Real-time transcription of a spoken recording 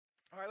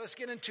Let's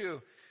get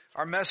into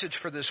our message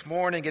for this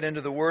morning, get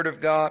into the Word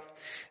of God.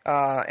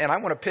 And I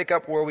want to pick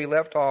up where we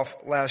left off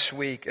last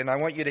week. And I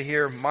want you to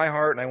hear my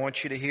heart, and I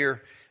want you to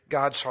hear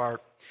God's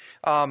heart.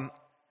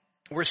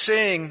 We're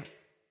seeing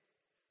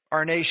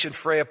our nation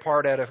fray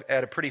apart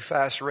at a pretty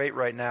fast rate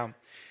right now.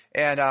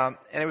 And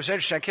it was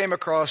interesting. I came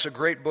across a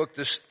great book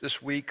this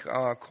week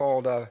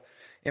called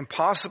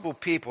Impossible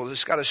People.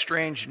 It's got a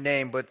strange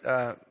name, but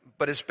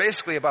it's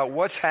basically about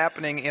what's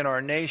happening in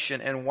our nation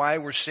and why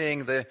we're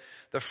seeing the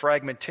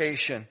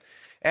fragmentation.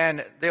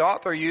 And the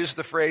author used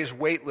the phrase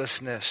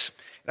weightlessness.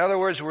 In other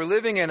words, we're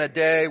living in a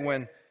day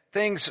when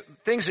things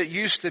that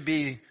used to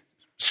be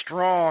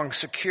strong,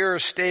 secure,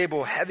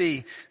 stable,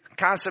 heavy,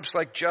 concepts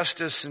like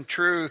justice and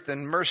truth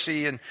and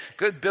mercy and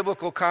good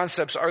biblical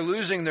concepts are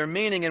losing their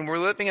meaning, and we're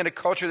living in a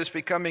culture that's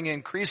becoming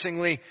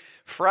increasingly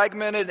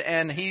fragmented,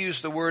 and he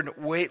used the word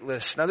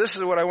weightless. Now this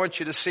is what I want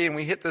you to see, and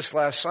we hit this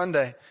last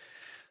Sunday.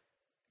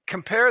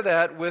 Compare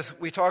that with,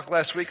 we talked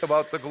last week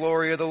about the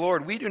glory of the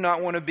Lord. We do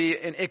not want to be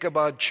an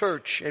Ichabod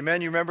church.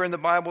 Amen. You remember in the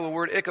Bible the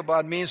word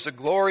Ichabod means the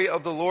glory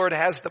of the Lord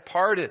has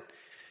departed.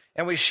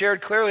 And we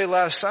shared clearly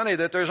last Sunday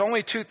that there's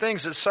only two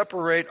things that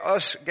separate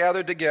us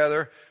gathered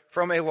together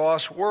from a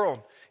lost world.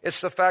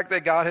 It's the fact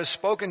that God has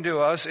spoken to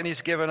us and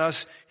He's given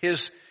us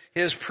His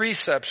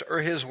precepts or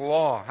His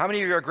law. How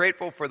many of you are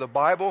grateful for the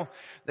Bible,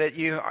 that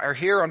you are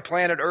here on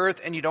planet Earth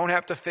and you don't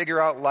have to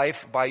figure out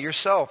life by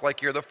yourself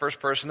like you're the first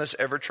person that's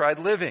ever tried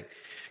living?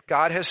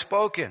 God has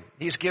spoken.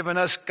 He's given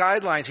us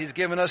guidelines. He's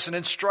given us an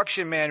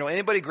instruction manual.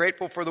 Anybody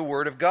grateful for the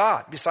Word of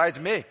God besides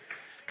me?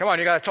 Come on,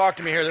 you got to talk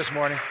to me here this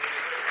morning.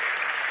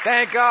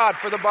 Thank God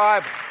for the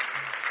Bible.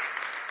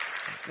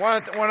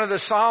 One of the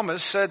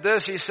psalmists said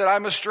this. He said,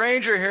 I'm a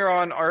stranger here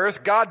on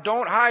earth. God,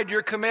 don't hide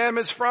your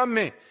commandments from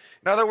me.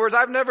 In other words,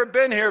 I've never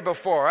been here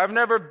before. I've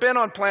never been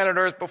on planet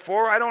Earth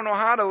before. I don't know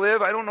how to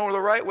live. I don't know the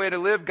right way to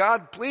live.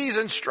 God, please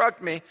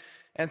instruct me.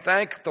 And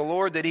thank the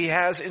Lord that He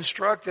has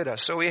instructed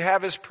us. So we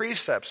have His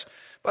precepts.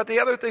 But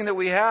the other thing that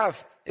we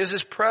have is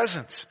His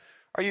presence.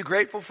 Are you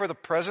grateful for the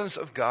presence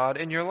of God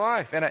in your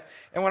life? And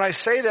when I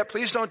say that,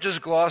 please don't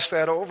just gloss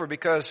that over,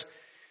 because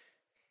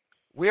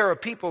we are a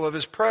people of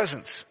His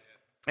presence.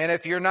 And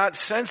if you're not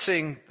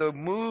sensing the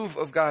move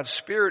of God's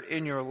Spirit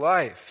in your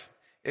life,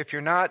 if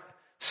you're not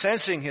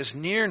sensing His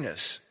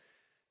nearness,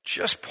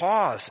 just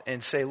pause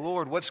and say,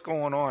 Lord, what's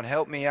going on?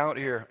 Help me out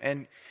here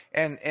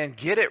and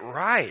get it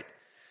right.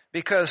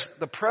 Because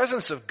the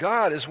presence of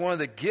God is one of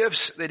the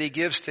gifts that He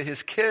gives to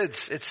His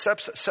kids. It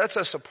sets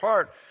us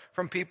apart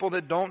from people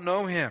that don't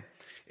know Him.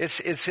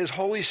 It's His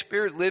Holy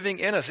Spirit living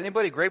in us.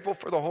 Anybody grateful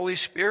for the Holy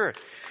Spirit?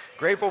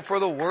 Grateful for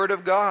the Word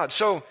of God.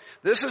 So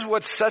this is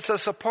what sets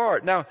us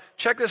apart. Now,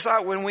 check this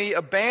out. When we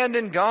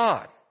abandon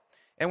God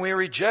and we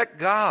reject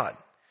God,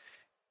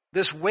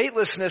 this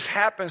weightlessness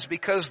happens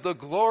because the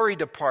glory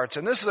departs.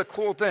 And this is a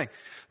cool thing.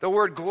 The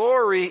word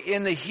glory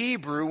in the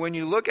Hebrew, when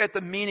you look at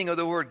the meaning of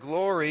the word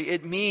glory,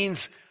 it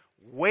means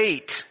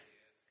weight.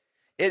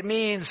 It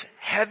means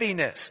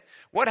heaviness.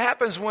 What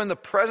happens when the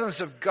presence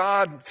of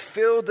God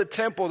filled the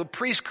temple? The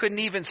priests couldn't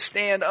even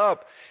stand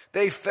up.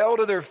 They fell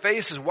to their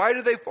faces. Why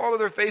did they fall to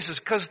their faces?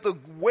 Because the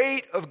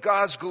weight of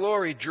God's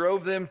glory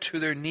drove them to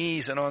their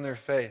knees and on their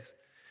face.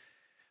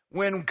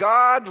 When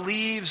God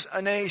leaves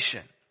a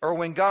nation, or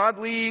when God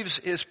leaves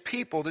His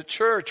people, the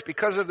church,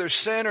 because of their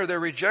sin or their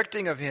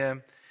rejecting of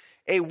Him,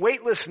 a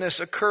weightlessness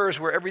occurs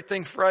where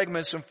everything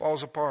fragments and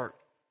falls apart.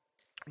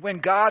 When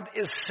God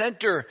is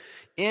center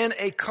in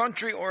a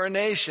country or a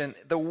nation,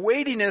 the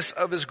weightiness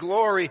of His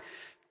glory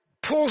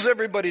pulls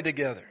everybody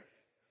together.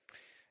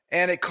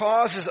 And it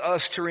causes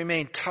us to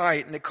remain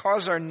tight, and it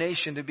causes our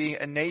nation to be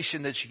a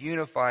nation that's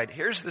unified.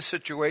 Here's the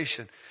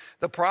situation.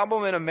 The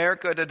problem in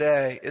America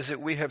today is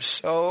that we have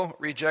so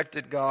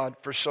rejected God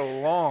for so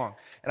long.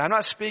 And I'm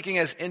not speaking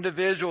as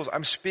individuals,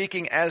 I'm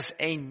speaking as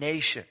a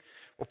nation.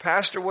 Well,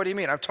 Pastor, what do you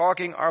mean? I'm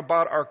talking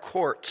about our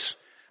courts.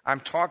 I'm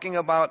talking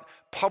about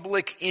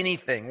public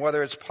anything,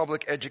 whether it's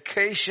public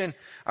education.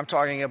 I'm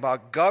talking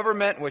about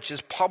government, which is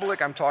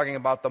public. I'm talking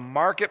about the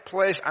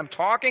marketplace. I'm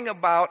talking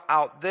about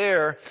out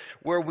there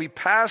where we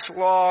pass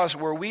laws,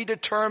 where we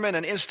determine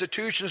and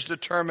institutions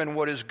determine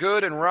what is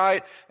good and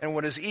right and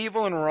what is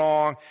evil and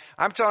wrong.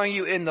 I'm telling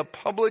you, in the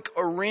public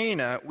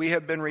arena, we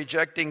have been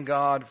rejecting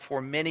God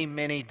for many,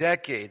 many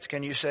decades.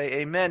 Can you say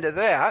amen to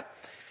that?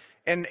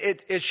 And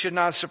it should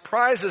not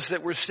surprise us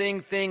that we're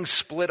seeing things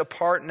split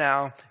apart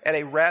now at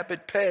a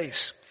rapid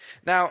pace.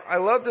 Now, I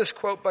love this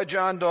quote by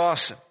John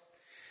Dawson.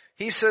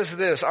 He says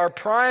this, our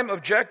prime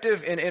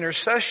objective in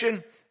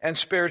intercession and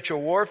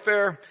spiritual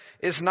warfare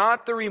is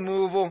not the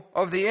removal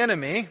of the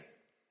enemy,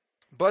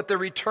 but the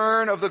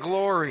return of the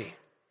glory,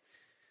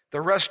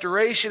 the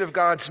restoration of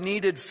God's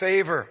needed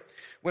favor.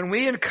 When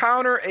we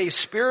encounter a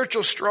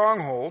spiritual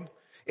stronghold,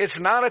 it's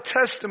not a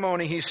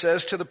testimony, he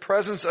says, to the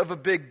presence of a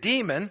big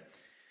demon,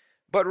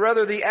 but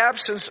rather the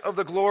absence of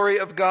the glory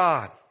of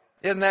God.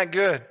 Isn't that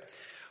good?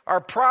 Our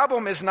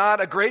problem is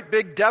not a great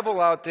big devil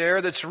out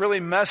there that's really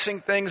messing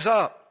things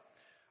up.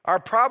 Our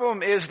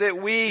problem is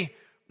that we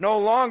no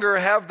longer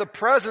have the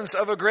presence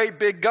of a great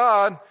big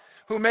God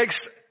who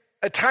makes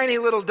a tiny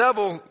little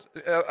devil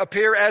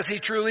appear as he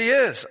truly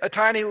is, a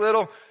tiny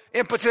little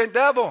impotent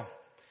devil.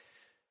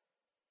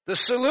 The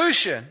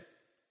solution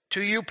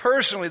to you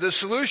personally, the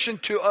solution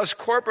to us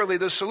corporately,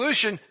 the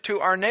solution to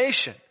our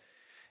nation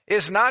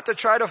is not to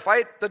try to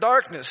fight the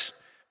darkness,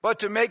 but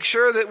to make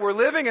sure that we're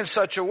living in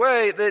such a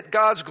way that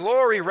God's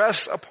glory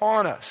rests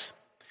upon us.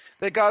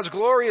 That God's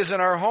glory is in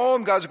our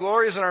home, God's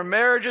glory is in our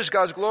marriages,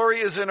 God's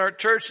glory is in our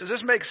church. Does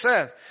this make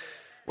sense?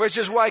 Which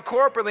is why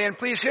corporately, and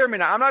please hear me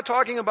now, I'm not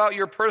talking about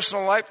your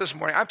personal life this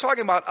morning. I'm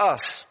talking about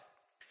us.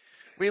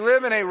 We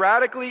live in a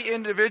radically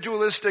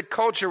individualistic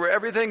culture where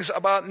everything's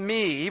about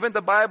me. Even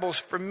the Bible's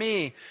for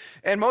me.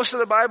 And most of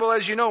the Bible,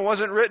 as you know,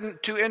 wasn't written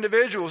to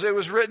individuals. It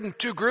was written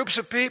to groups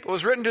of people. It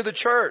was written to the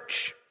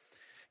church.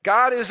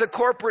 God is a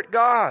corporate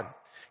God.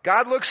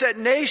 God looks at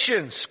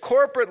nations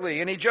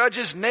corporately, and He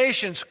judges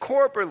nations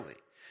corporately.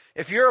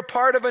 If you're a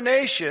part of a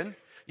nation,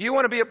 you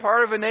want to be a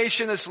part of a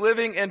nation that's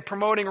living and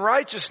promoting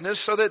righteousness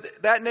so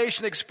that that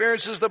nation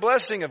experiences the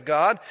blessing of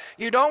God.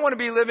 You don't want to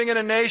be living in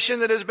a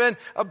nation that has been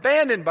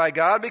abandoned by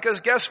God, because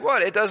guess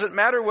what? It doesn't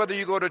matter whether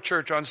you go to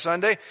church on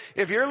Sunday.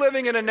 If you're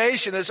living in a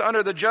nation that's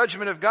under the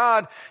judgment of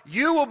God,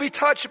 you will be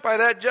touched by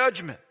that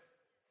judgment.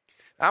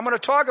 I'm going to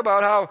talk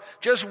about how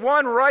just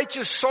one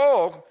righteous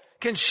soul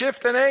can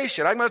shift the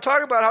nation. I'm going to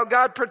talk about how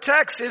God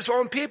protects His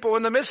own people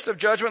in the midst of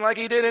judgment like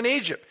He did in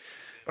Egypt.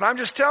 But I'm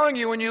just telling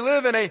you, when you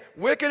live in a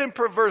wicked and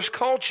perverse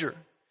culture,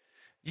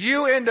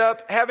 you end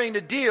up having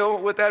to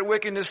deal with that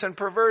wickedness and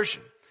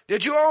perversion.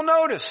 Did you all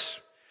notice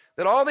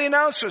that all the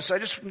announcements,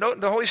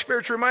 the Holy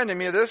Spirit's reminding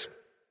me of this,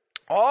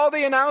 all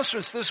the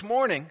announcements this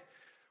morning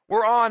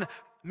were on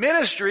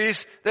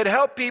ministries that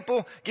help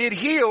people get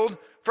healed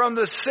from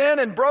the sin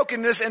and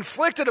brokenness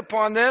inflicted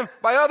upon them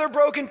by other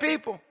broken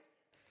people.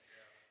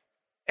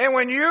 And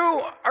when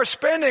you are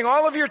spending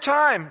all of your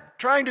time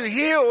trying to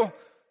heal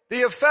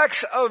the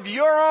effects of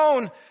your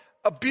own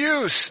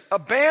abuse,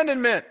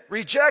 abandonment,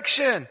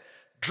 rejection,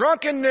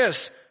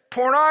 drunkenness,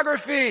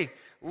 pornography,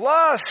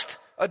 lust,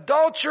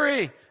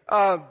 adultery,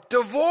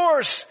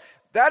 divorce,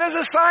 that is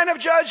a sign of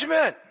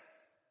judgment,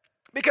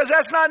 because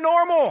that's not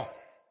normal.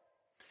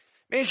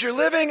 It means you're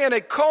living in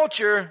a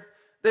culture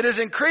that is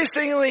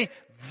increasingly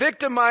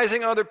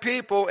victimizing other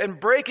people and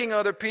breaking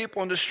other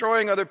people and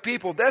destroying other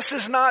people. This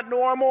is not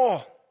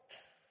normal.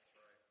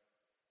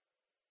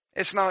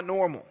 It's not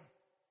normal.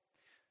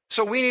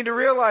 So we need to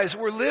realize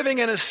we're living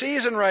in a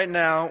season right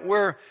now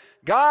where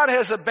God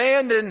has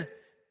abandoned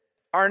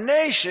our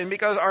nation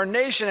because our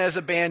nation has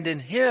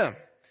abandoned Him.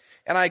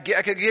 And I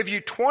could give you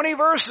 20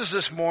 verses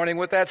this morning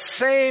with that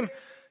same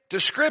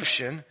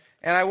description,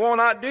 and I will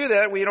not do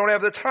that. We don't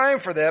have the time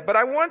for that. But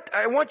I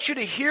want you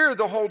to hear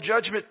the whole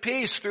judgment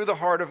piece through the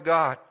heart of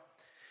God.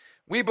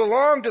 We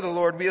belong to the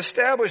Lord. We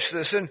establish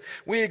this, and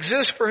we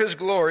exist for His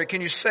glory.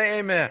 Can you say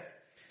amen?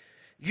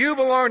 You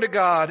belong to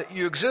God.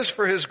 You exist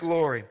for His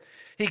glory.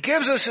 He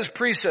gives us His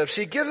precepts.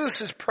 He gives us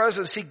His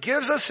presence. He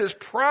gives us His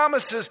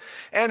promises,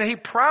 and He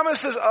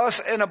promises us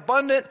an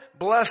abundant,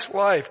 blessed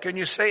life. Can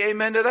you say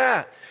amen to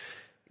that?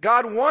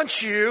 God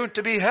wants you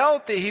to be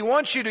healthy. He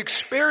wants you to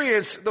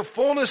experience the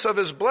fullness of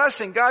His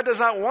blessing. God does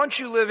not want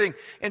you living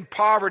in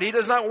poverty. He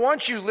does not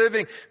want you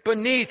living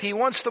beneath. He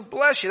wants to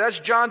bless you. That's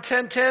John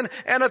 10:10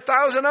 and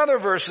 1,000 other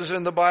verses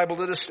in the Bible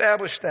that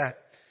establish that.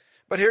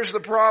 But here's the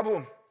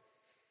problem.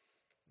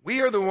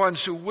 We are the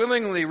ones who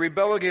willingly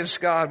rebel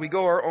against God. We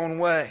go our own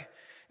way.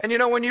 And you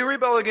know, when you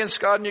rebel against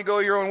God and you go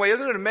your own way,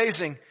 isn't it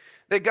amazing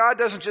that God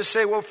doesn't just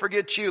say, well,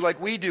 forget you,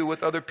 like we do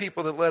with other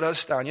people that let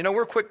us down. You know,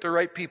 we're quick to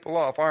write people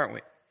off, aren't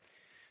we?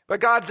 But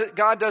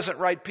God doesn't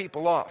write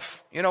people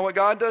off. You know what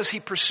God does?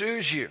 He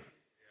pursues you.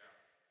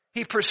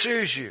 He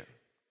pursues you.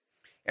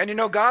 And you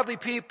know, godly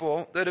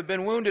people that have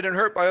been wounded and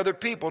hurt by other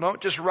people don't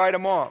just write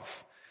them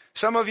off.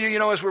 Some of you, you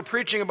know, as we're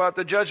preaching about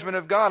the judgment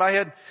of God, I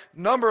had a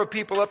number of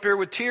people up here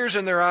with tears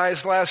in their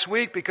eyes last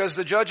week because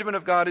the judgment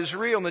of God is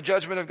real and the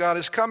judgment of God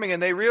is coming, and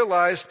they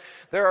realized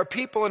there are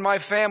people in my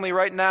family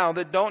right now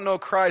that don't know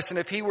Christ, and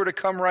if He were to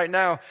come right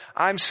now,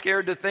 I'm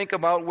scared to think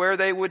about where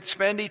they would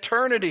spend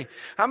eternity.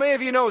 How many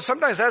of you know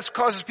sometimes that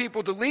causes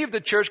people to leave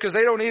the church because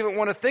they don't even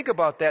want to think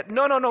about that?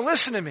 No,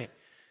 listen to me.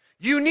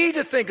 You need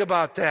to think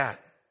about that.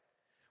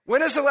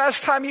 When is the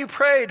last time you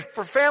prayed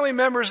for family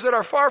members that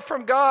are far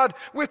from God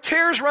with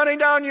tears running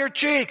down your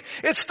cheek?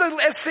 It's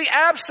the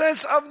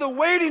absence of the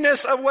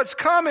weightiness of what's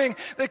coming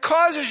that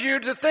causes you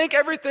to think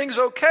everything's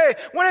okay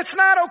when it's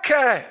not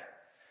okay.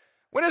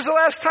 When is the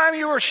last time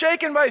you were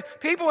shaken by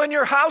people in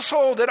your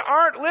household that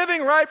aren't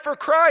living right for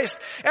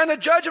Christ, and the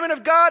judgment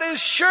of God is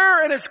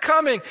sure and it's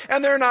coming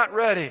and they're not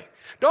ready?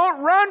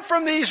 Don't run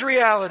from these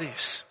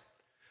realities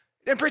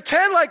and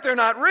pretend like they're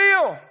not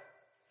real.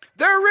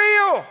 They're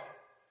real.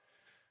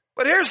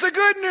 But here's the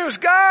good news.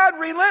 God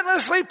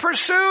relentlessly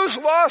pursues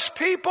lost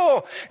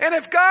people. And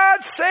if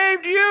God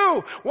saved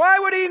you, why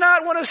would He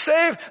not want to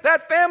save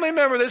that family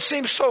member that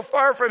seems so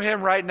far from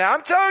Him right now?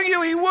 I'm telling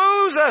you, He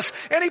woos us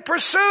and He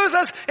pursues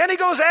us and He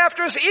goes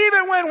after us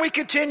even when we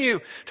continue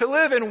to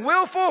live in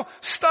willful,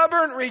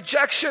 stubborn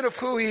rejection of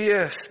who He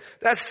is.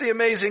 That's the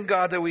amazing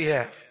God that we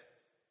have.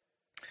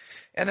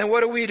 And then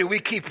what do? We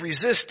keep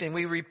resisting.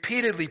 We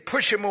repeatedly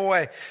push him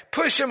away,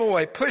 push him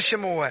away, push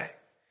him away.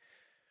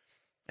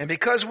 And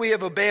because we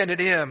have abandoned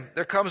him,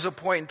 there comes a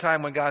point in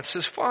time when God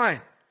says,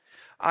 fine,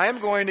 I am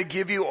going to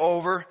give you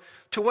over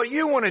to what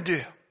you want to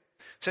do.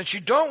 Since you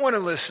don't want to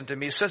listen to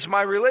me, since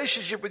my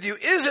relationship with you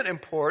isn't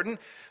important,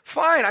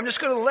 fine, I'm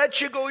just going to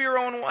let you go your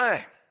own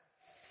way.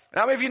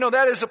 Now, many of you know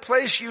that is a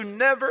place you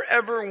never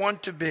ever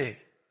want to be.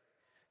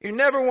 You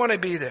never want to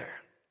be there.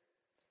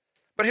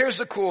 But here's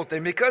the cool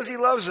thing. Because he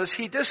loves us,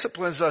 he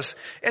disciplines us.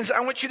 And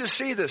I want you to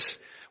see this.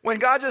 When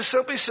God just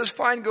simply says,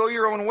 fine, go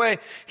your own way,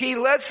 he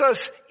lets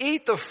us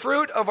eat the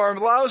fruit of our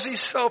lousy,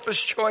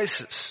 selfish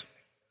choices.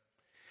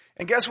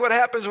 And guess what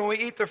happens when we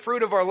eat the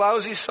fruit of our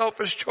lousy,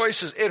 selfish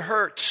choices? It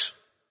hurts.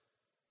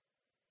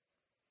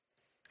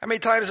 How many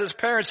times as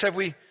parents have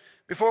we,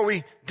 before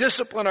we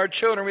discipline our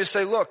children, we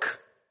say, look,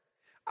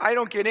 I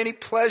don't get any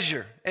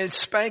pleasure in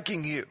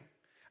spanking you.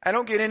 I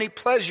don't get any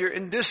pleasure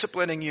in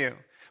disciplining you.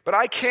 But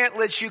I can't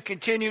let you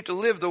continue to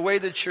live the way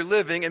that you're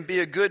living and be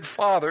a good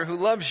father who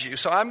loves you.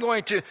 So I'm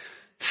going to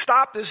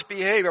stop this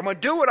behavior. I'm going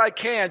to do what I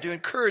can to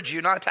encourage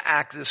you not to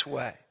act this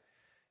way.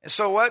 And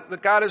so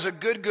what? God is a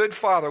good, good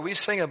father. We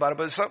sing about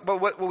it, but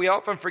what we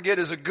often forget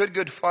is a good,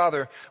 good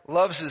father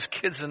loves his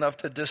kids enough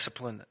to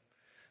discipline them.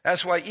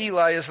 That's why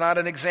Eli is not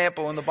an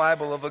example in the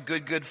Bible of a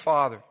good, good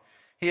father.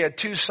 He had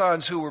 2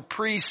 sons who were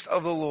priests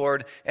of the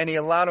Lord, and he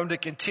allowed them to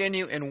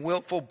continue in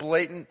willful,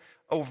 blatant,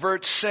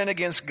 overt sin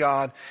against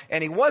God.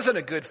 And he wasn't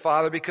a good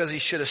father because he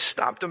should have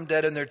stopped them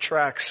dead in their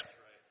tracks.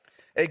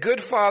 A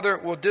good father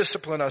will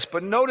discipline us.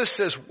 But notice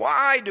this,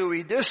 why do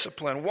we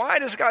discipline? Why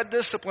does God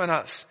discipline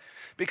us?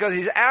 Because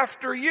he's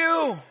after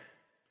you.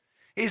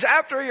 He's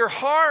after your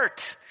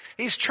heart.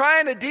 He's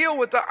trying to deal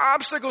with the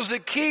obstacles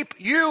that keep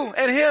you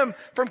and him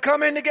from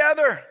coming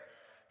together,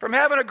 from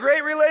having a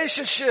great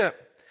relationship.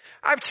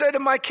 I've said to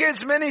my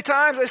kids many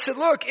times, I said,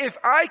 look, if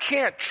I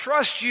can't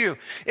trust you,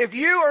 if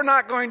you are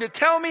not going to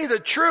tell me the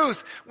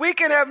truth, we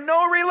can have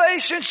no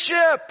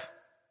relationship.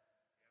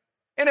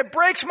 And it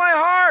breaks my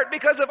heart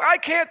because if I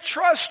can't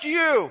trust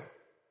you,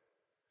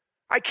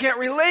 I can't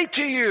relate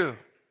to you.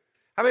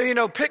 I mean,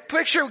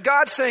 picture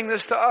God saying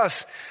this to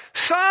us.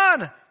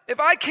 Son, if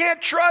I can't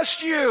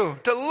trust you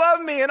to love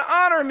me and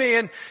honor me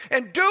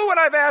and do what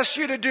I've asked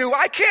you to do,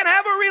 I can't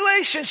have a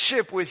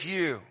relationship with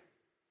you.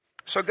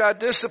 So God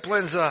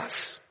disciplines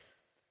us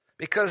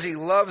because he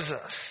loves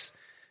us.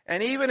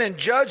 And even in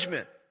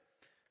judgment,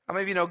 how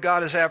many of you know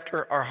God is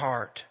after our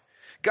heart?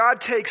 God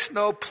takes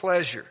no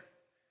pleasure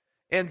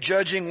in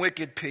judging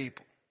wicked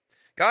people.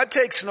 God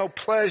takes no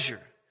pleasure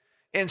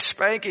in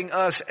spanking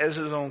us as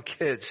his own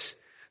kids.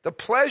 The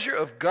pleasure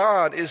of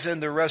God is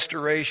in the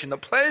restoration. The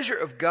pleasure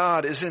of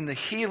God is in the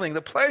healing.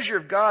 The pleasure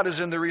of God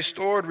is in the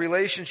restored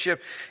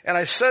relationship. And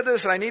I said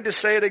this and I need to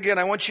say it again.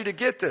 I want you to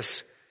get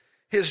this.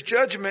 His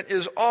judgment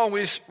is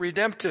always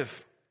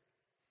redemptive.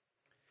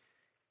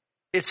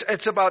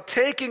 It's about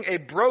taking a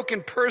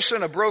broken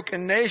person, a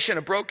broken nation,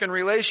 a broken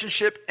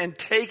relationship, and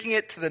taking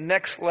it to the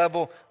next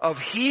level of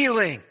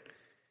healing.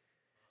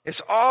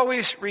 It's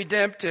always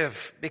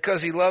redemptive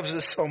because he loves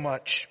us so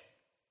much.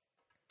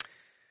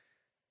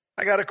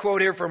 I got a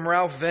quote here from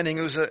Ralph Venning,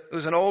 who's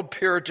an old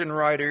Puritan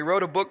writer. He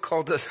wrote a book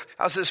called,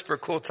 how's this for a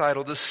cool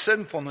title? The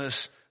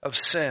Sinfulness of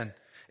Sin.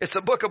 It's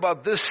a book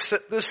about this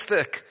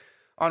thick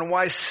on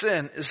why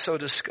sin is so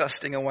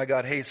disgusting and why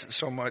God hates it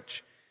so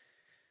much.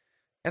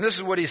 And this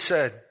is what he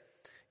said.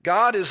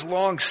 God is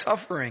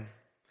long-suffering,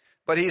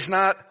 but he's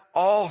not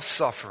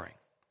all-suffering.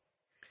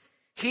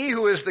 He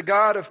who is the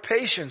God of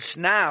patience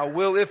now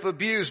will, if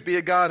abused, be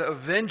a God of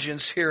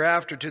vengeance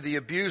hereafter to the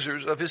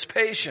abusers of his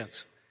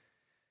patience.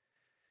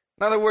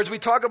 In other words, we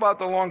talk about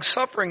the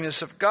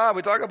long-sufferingness of God.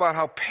 We talk about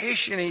how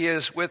patient he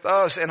is with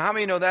us, and how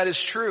many know that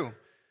is true?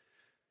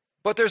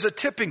 But there's a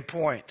tipping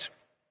point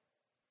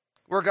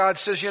where God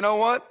says, you know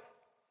what?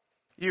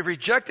 You've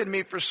rejected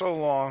me for so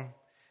long.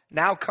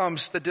 Now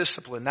comes the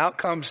discipline. Now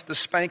comes the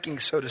spanking,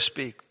 so to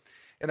speak.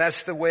 And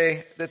that's the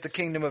way that the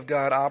kingdom of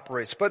God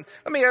operates. But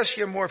let me ask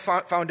you a more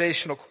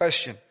foundational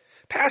question.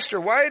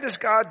 Pastor, why does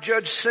God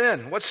judge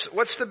sin?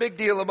 What's the big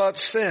deal about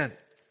sin?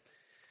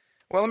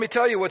 Well, let me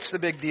tell you what's the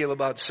big deal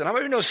about sin. How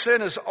many of you know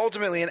sin is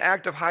ultimately an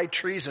act of high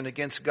treason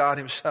against God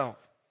himself?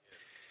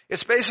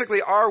 It's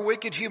basically our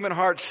wicked human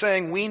heart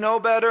saying, we know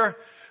better.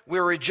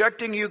 We're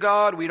rejecting you,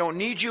 God. We don't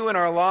need you in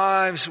our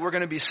lives. We're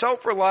going to be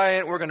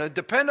self-reliant. We're going to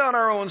depend on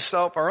our own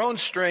self, our own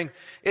strength.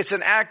 It's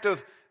an act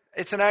of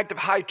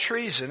high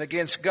treason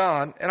against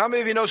God. And how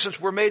many of you know, since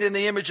we're made in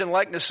the image and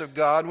likeness of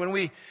God, when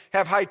we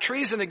have high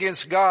treason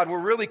against God, we're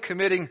really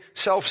committing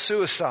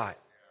self-suicide.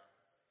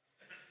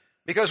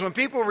 Because when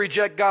people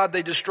reject God,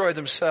 they destroy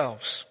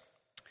themselves.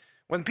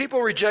 When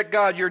people reject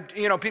God,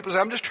 people say,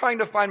 I'm just trying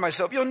to find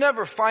myself. You'll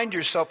never find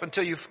yourself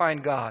until you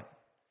find God.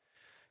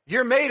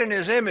 You're made in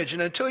his image,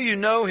 and until you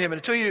know him, and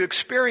until you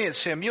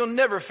experience him, you'll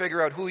never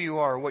figure out who you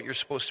are or what you're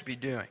supposed to be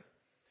doing.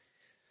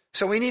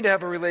 So we need to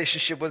have a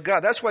relationship with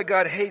God. That's why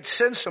God hates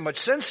sin so much.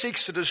 Sin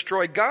seeks to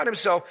destroy God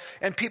himself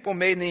and people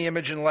made in the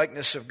image and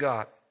likeness of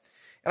God.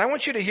 And I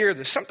want you to hear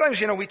this.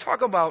 Sometimes, we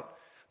talk about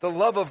the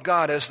love of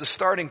God as the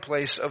starting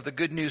place of the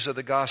good news of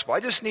the gospel. I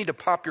just need to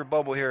pop your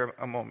bubble here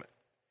a moment.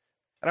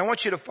 And I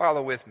want you to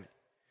follow with me.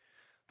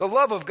 The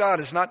love of God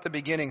is not the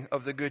beginning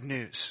of the good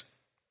news.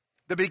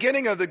 The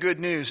beginning of the good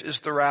news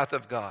is the wrath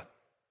of God.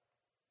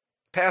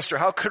 Pastor,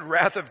 how could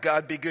wrath of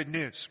God be good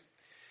news?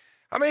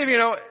 How many of you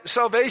know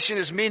salvation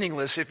is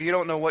meaningless if you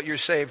don't know what you're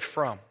saved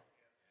from?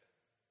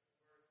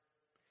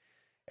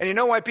 And you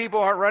know why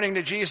people aren't running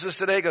to Jesus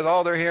today? Because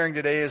all they're hearing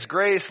today is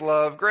grace,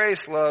 love,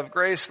 grace, love,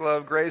 grace,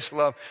 love, grace,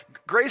 love.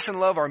 Grace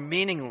and love are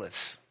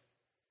meaningless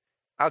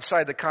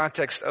outside the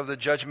context of the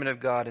judgment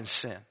of God and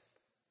sin.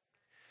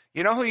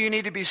 You know who you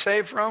need to be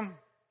saved from?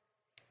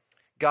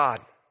 God.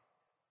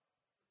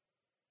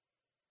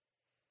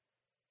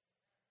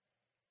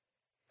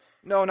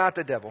 No, not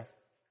the devil.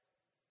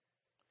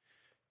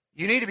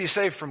 You need to be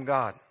saved from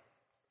God.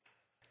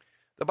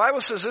 The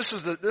Bible says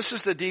this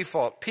is the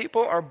default.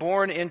 People are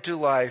born into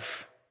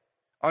life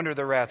under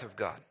the wrath of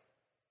God.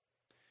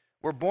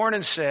 We're born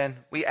in sin.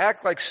 We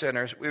act like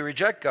sinners. We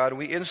reject God.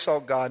 We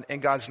insult God,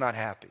 and God's not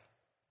happy.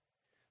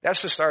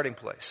 That's the starting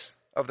place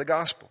of the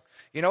gospel.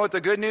 You know what the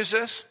good news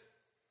is?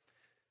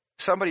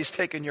 Somebody's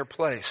taken your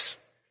place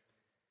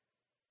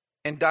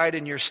and died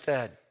in your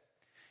stead.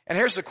 And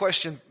here's the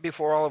question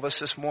before all of us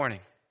this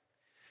morning.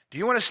 Do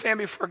you want to stand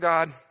before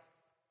God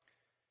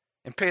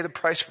and pay the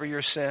price for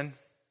your sin?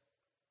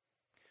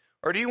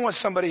 Or do you want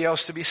somebody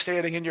else to be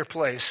standing in your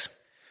place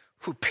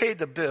who paid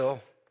the bill,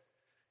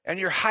 and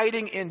you're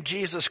hiding in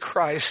Jesus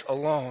Christ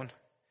alone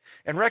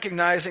and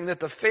recognizing that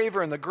the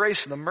favor and the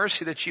grace and the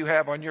mercy that you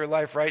have on your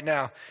life right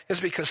now is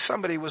because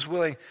somebody was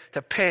willing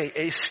to pay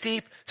a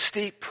steep,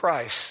 steep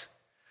price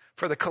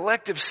for the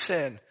collective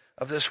sin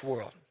of this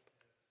world?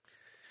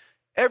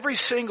 Every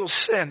single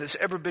sin that's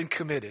ever been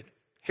committed,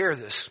 hear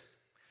this,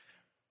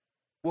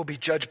 will be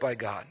judged by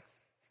God.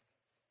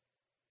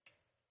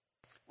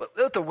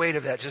 Let the weight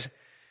of that just...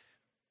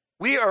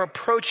 We are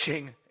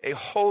approaching a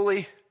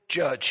holy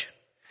judge.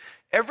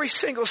 Every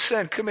single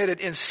sin committed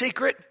in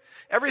secret,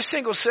 every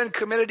single sin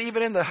committed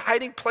even in the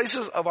hiding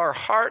places of our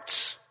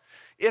hearts,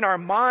 in our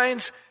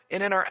minds,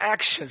 and in our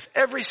actions,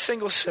 every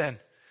single sin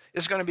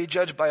is going to be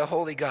judged by a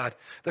holy God.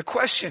 The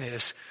question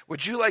is,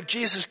 would you like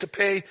Jesus to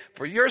pay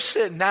for your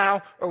sin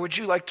now, or would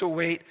you like to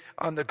wait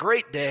on the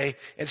great day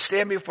and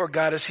stand before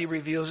God as he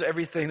reveals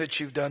everything that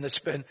you've done that's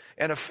been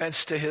an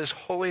offense to his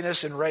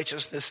holiness and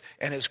righteousness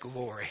and his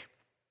glory?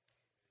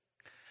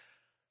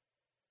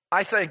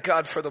 I thank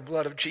God for the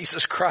blood of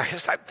Jesus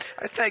Christ.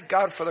 I thank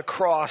God for the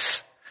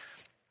cross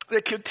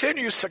that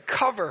continues to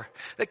cover,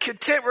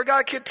 where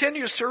God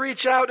continues to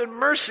reach out in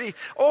mercy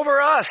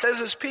over us as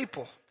his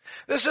people.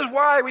 This is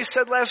why we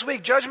said last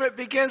week, judgment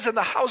begins in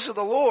the house of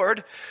the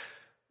Lord,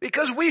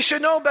 because we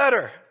should know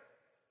better.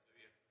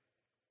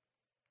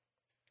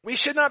 We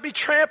should not be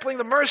trampling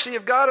the mercy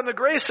of God and the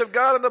grace of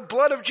God and the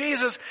blood of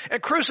Jesus and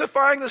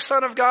crucifying the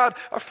Son of God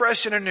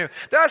afresh and anew.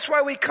 That's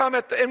why we come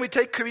and we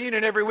take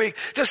communion every week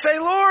to say,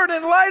 Lord,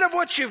 in light of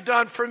what you've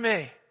done for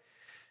me,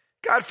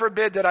 God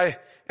forbid that I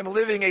am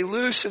living a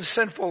loose and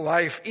sinful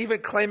life,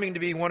 even claiming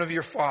to be one of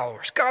your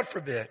followers. God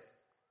forbid.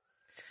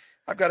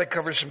 I've got to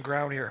cover some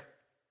ground here.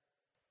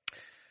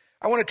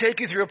 I want to take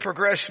you through a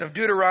progression of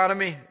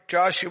Deuteronomy,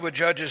 Joshua,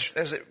 Judges,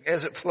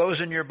 as it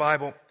flows in your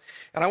Bible.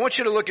 And I want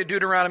you to look at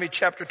Deuteronomy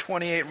chapter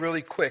 28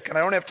 really quick. And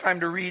I don't have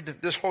time to read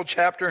this whole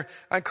chapter.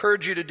 I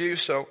encourage you to do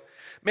so.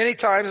 Many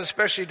times,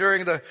 especially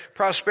during the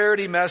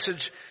prosperity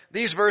message,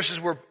 these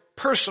verses were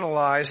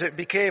personalized. It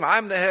became,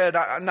 I'm the head,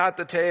 I'm not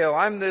the tail.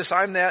 I'm this,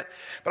 I'm that.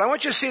 But I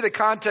want you to see the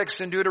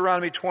context in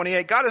Deuteronomy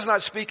 28. God is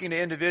not speaking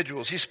to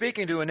individuals. He's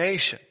speaking to a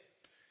nation.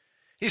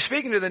 He's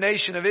speaking to the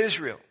nation of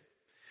Israel.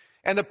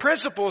 And the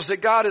principles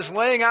that God is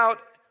laying out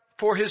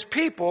for his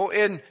people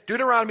in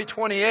Deuteronomy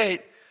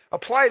 28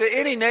 apply to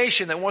any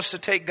nation that wants to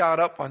take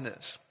God up on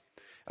this.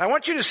 And I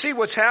want you to see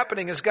what's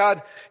happening as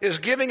God is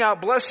giving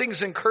out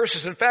blessings and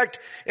curses. In fact,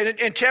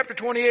 in chapter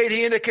 28,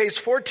 he indicates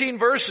 14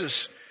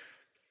 verses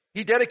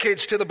he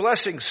dedicates to the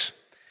blessings,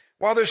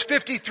 while there's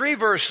 53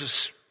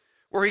 verses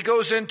where he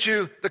goes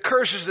into the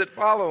curses that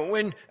follow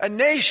when a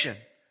nation,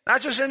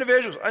 not just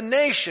individuals, a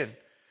nation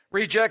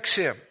rejects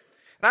him.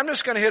 And I'm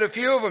just going to hit a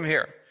few of them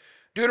here.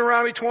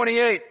 Deuteronomy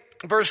 28,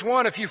 verse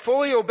 1, if you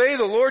fully obey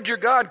the Lord your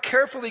God,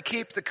 carefully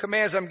keep the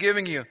commands I'm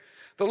giving you,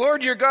 the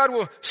Lord your God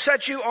will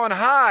set you on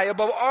high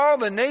above all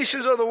the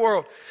nations of the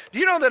world. Do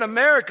you know that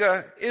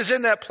America is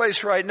in that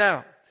place right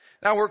now?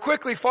 Now we're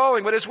quickly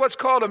falling, but it's what's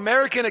called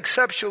American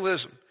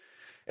exceptionalism.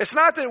 It's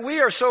not that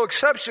we are so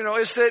exceptional,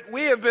 it's that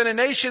we have been a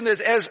nation that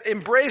has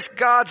embraced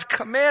God's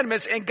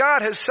commandments, and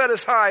God has set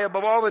us high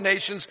above all the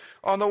nations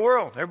on the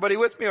world. Everybody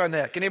with me on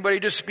that? Can anybody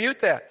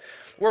dispute that?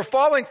 We're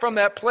falling from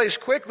that place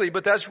quickly,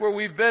 but that's where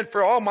we've been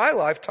for all my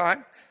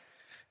lifetime.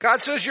 God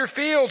says your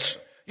fields,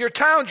 your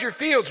towns, your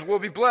fields will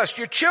be blessed.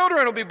 Your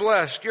children will be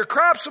blessed. Your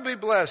crops will be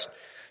blessed.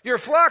 Your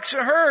flocks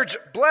and herds,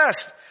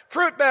 blessed.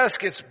 Fruit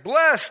baskets,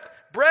 blessed.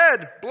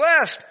 Bread,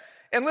 blessed.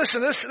 And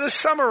listen, this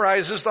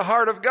summarizes the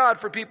heart of God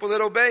for people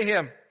that obey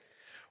him.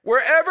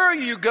 Wherever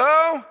you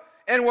go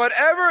and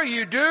whatever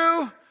you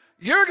do,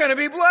 you're going to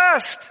be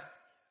blessed.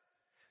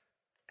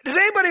 Does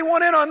anybody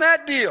want in on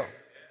that deal?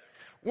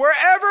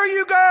 Wherever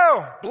you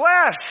go,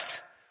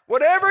 blessed.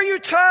 Whatever you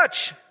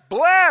touch,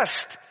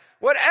 blessed.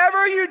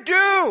 Whatever you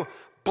do,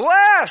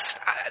 blessed.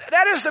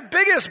 That is the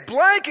biggest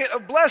blanket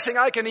of blessing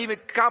I can even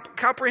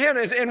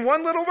comprehend in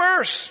one little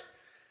verse.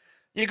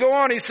 You go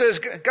on,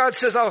 God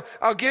says,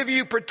 I'll give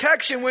you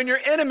protection when your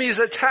enemies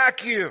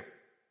attack you.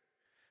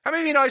 How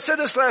many of you know, I said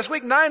this last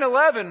week,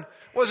 9/11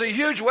 was a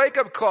huge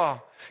wake-up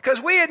call.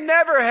 Because we had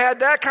never had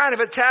that kind of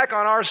attack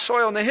on our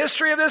soil in the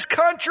history of this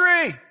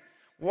country.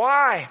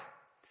 Why?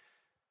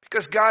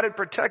 Because God had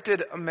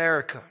protected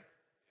America.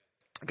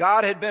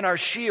 God had been our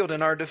shield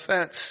and our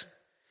defense.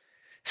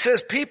 It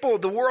says, people,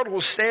 the world will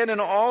stand in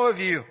awe of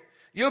you.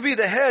 You'll be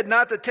the head,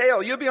 not the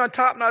tail. You'll be on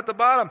top, not the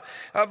bottom.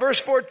 Verse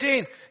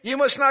 14, you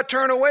must not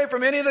turn away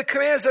from any of the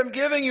commands I'm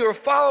giving you or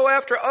follow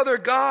after other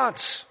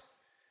gods.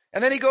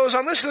 And then he goes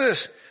on, listen to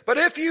this. But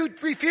if you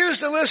refuse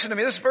to listen to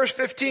me, this is verse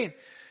 15.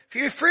 If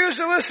you refuse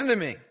to listen to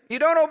me, you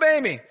don't obey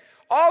me,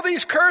 all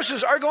these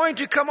curses are going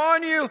to come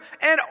on you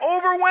and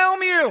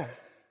overwhelm you.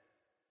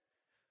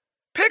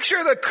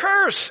 Picture the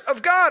curse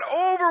of God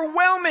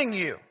overwhelming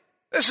you.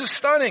 This is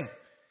stunning.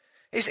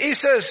 He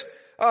says,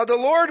 the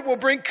Lord will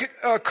bring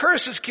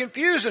curses,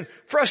 confusion,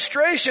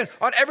 frustration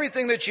on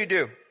everything that you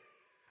do.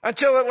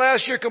 Until at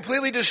last you're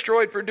completely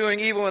destroyed for doing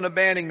evil and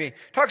abandoning me.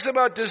 Talks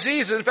about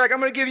diseases. In fact, I'm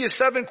going to give you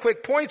 7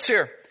 quick points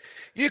here.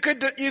 You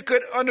could,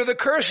 under the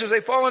curses,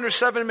 they fall under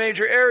 7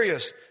 major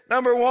areas.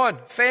 Number 1,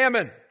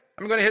 famine.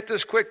 I'm going to hit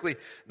this quickly.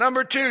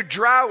 Number 2,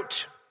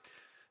 drought.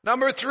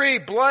 Number 3,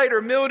 blight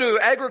or mildew,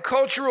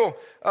 agricultural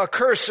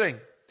cursing.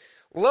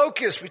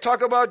 Locusts, we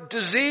talk about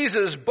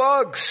diseases,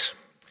 bugs,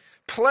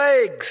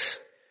 plagues,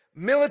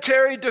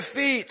 military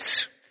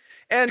defeats,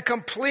 and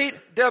complete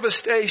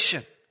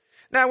devastation.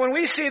 Now, when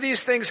we see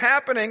these things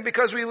happening,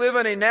 because we live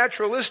in a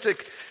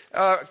naturalistic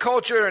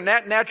culture, or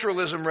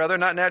naturalism rather,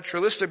 not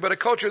naturalistic, but a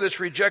culture that's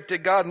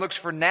rejected God and looks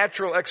for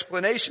natural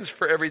explanations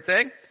for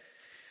everything,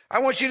 I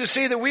want you to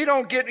see that we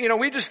don't get,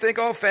 we just think,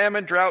 oh,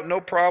 famine, drought,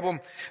 no problem.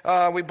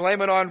 We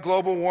blame it on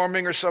global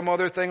warming or some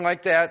other thing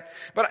like that.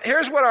 But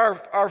here's what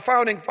our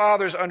founding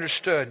fathers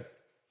understood.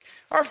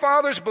 Our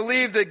fathers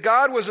believed that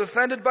God was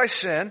offended by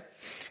sin,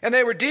 and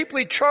they were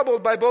deeply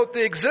troubled by both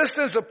the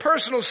existence of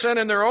personal sin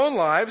in their own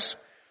lives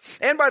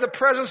and by the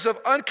presence of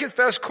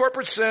unconfessed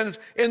corporate sins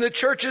in the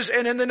churches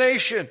and in the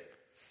nation.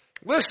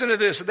 Listen to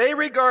this. They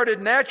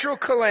regarded natural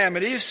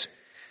calamities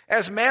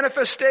as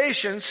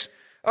manifestations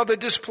of the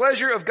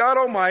displeasure of God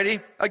Almighty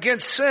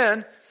against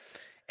sin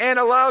and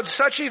allowed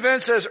such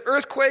events as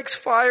earthquakes,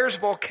 fires,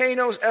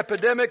 volcanoes,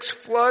 epidemics,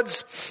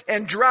 floods,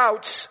 and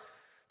droughts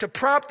to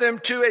prompt them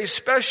to a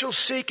special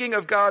seeking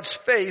of God's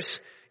face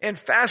in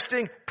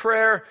fasting,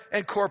 prayer,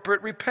 and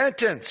corporate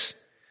repentance.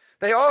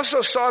 They also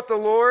sought the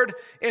Lord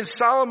in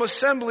solemn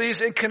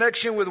assemblies in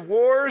connection with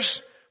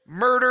wars,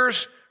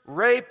 murders,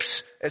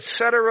 rapes,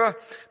 etc.,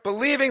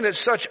 believing that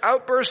such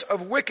outbursts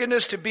of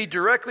wickedness to be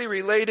directly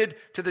related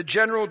to the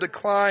general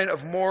decline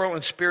of moral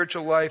and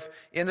spiritual life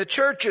in the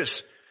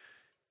churches.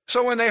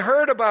 So when they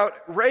heard about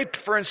rape,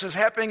 for instance,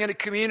 happening in a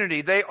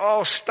community, they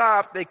all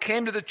stopped, they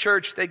came to the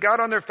church, they got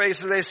on their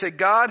faces, they said,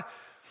 God,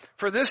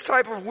 for this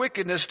type of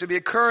wickedness to be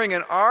occurring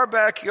in our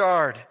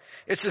backyard,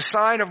 it's a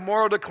sign of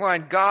moral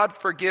decline. God,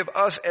 forgive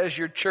us as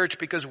your church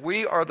because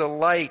we are the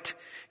light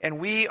and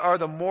we are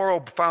the moral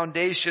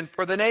foundation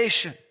for the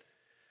nation.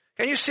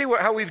 Can you see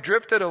how we've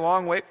drifted a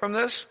long way from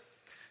this?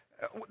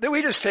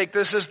 We just take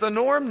this as the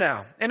norm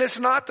now. And it's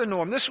not the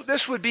norm.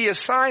 This would be a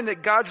sign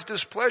that God's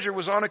displeasure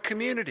was on a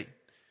community.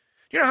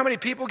 You know how many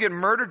people get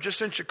murdered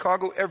just in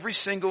Chicago every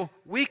single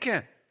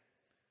weekend?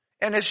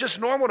 And it's just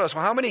normal to us.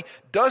 Well, how many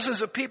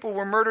dozens of people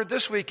were murdered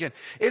this weekend?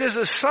 It is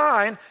a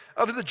sign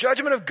of the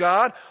judgment of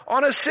God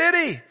on a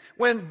city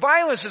when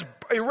violence is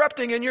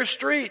erupting in your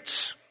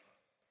streets.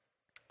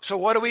 So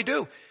what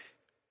do?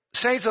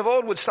 Saints of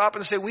old would stop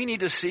and say, we need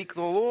to seek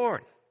the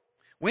Lord.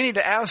 We need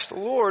to ask the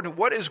Lord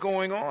what is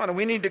going on, and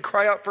we need to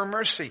cry out for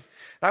mercy.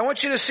 Now, I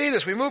want you to see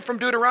this. We move from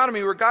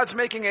Deuteronomy where God's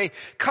making a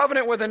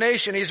covenant with a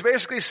nation. He's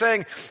basically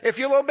saying, if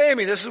you'll obey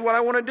me, this is what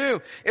I want to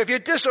do. If you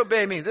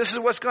disobey me, this is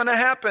what's going to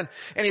happen.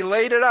 And he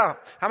laid it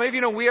out. How many of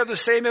you know we have the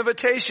same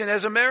invitation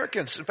as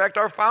Americans? In fact,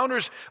 our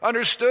founders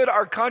understood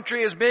our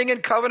country as being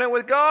in covenant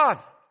with God.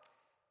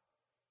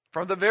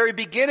 From the very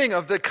beginning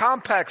of the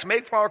compacts,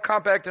 Mayflower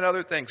Compact and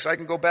other things. I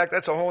can go back.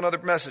 That's a whole other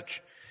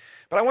message.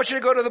 But I want you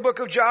to go to the book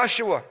of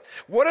Joshua.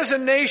 What does a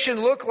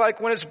nation look like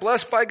when it's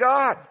blessed by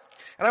God?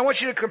 And I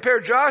want you to compare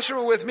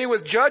Joshua with me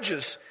with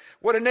Judges.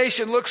 What a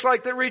nation looks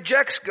like that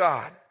rejects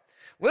God.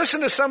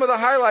 Listen to some of the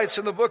highlights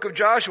in the book of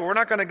Joshua. We're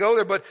not going to go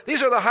there, but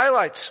these are the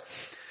highlights.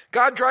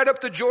 God dried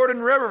up the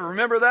Jordan River.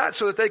 Remember that?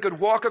 So that they could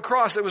walk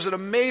across. It was an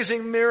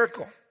amazing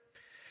miracle.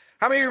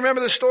 How many of you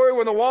remember the story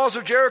when the walls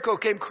of Jericho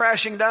came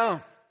crashing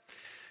down?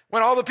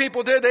 When all the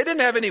people they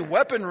didn't have any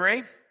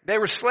weaponry. They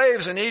were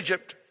slaves in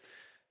Egypt.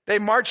 They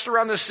marched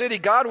around the city.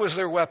 God was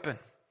their weapon.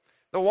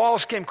 The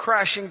walls came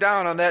crashing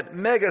down on that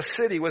mega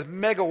city with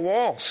mega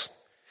walls.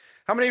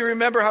 How many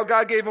remember how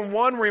God gave them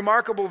one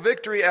remarkable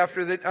victory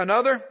after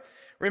another?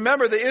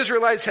 Remember, the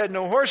Israelites had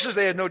no horses,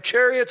 they had no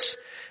chariots,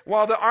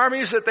 while the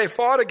armies that they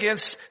fought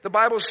against, the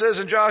Bible says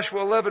in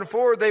Joshua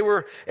 11:4, they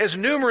were as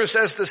numerous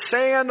as the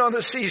sand on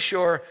the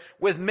seashore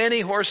with many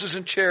horses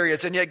and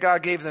chariots. And yet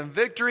God gave them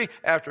victory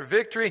after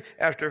victory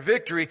after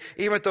victory,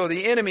 even though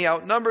the enemy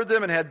outnumbered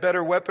them and had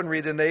better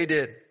weaponry than they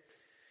did.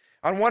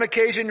 On one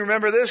occasion,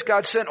 remember this,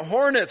 God sent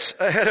hornets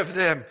ahead of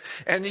them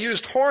and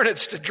used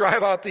hornets to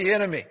drive out the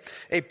enemy.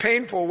 A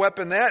painful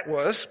weapon that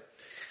was.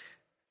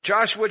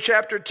 Joshua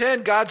chapter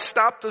 10, God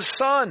stopped the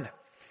sun.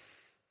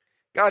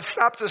 God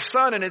stopped the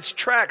sun in its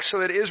tracks so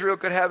that Israel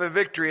could have a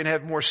victory and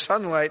have more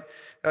sunlight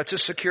to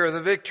secure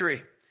the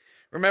victory.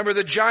 Remember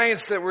the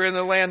giants that were in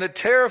the land that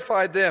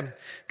terrified them.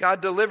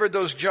 God delivered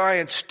those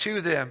giants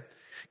to them.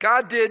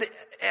 God did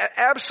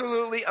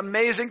absolutely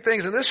amazing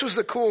things. And this was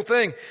the cool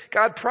thing.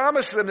 God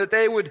promised them that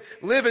they would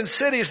live in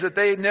cities that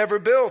they never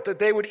built, that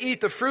they would eat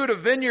the fruit of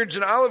vineyards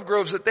and olive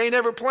groves that they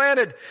never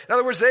planted. In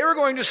other words, they were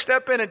going to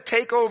step in and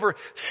take over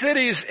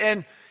cities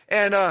and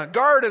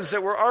gardens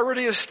that were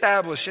already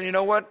established. And you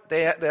know what?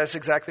 That's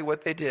exactly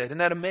what they did. Isn't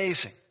that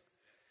amazing?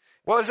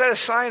 Well, is that a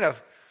sign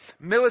of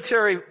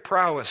military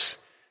prowess,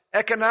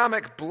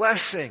 economic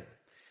blessing?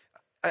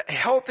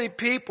 Healthy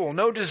people,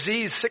 no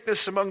disease,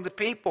 sickness among the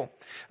people,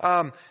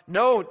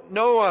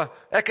 no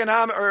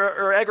economic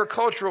or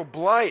agricultural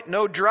blight,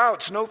 no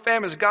droughts, no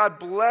famines. God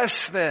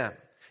bless them.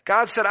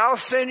 God said, I'll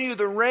send you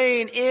the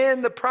rain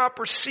in the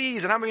proper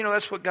season. How many of you know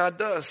that's what God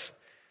does?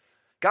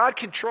 God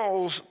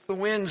controls the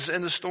winds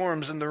and the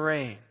storms and the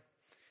rain.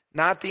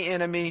 Not the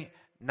enemy,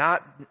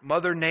 not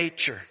Mother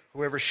Nature,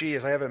 whoever she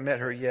is. I haven't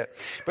met her yet.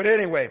 But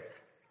anyway.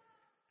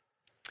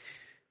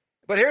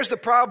 But here's the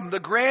problem. The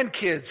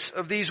grandkids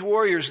of these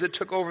warriors that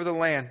took over the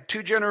land,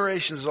 2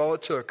 generations is all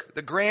it took.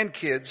 The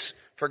grandkids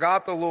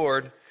forgot the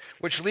Lord,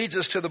 which leads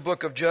us to the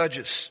book of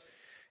Judges.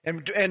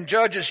 And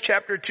Judges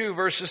chapter 2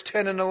 verses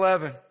 10 and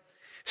 11. It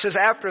says,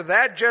 after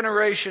that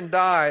generation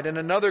died and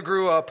another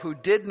grew up who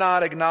did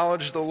not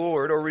acknowledge the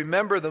Lord or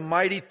remember the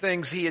mighty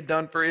things he had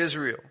done for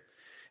Israel.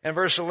 And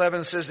verse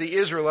 11 says, the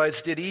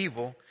Israelites did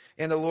evil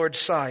in the Lord's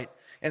sight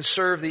and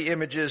served the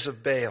images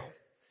of Baal.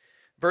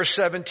 Verse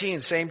 17,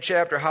 same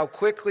chapter, how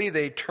quickly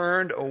they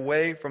turned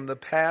away from the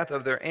path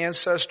of their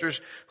ancestors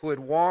who had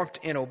walked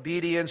in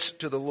obedience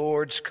to the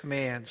Lord's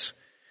commands.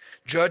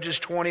 Judges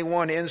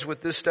 21 ends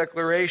with this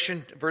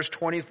declaration. Verse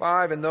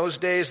 25, in those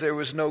days there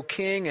was no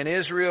king in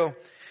Israel.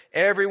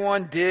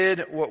 Everyone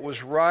did what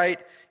was right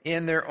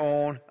in their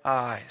own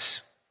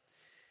eyes.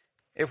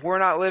 If we're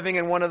not living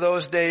in one of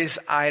those days,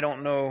 I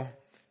don't know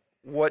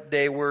what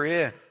day we're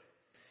in.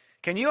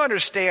 Can you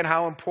understand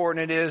how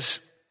important it is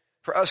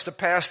for us to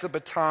pass the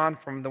baton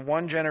from the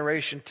one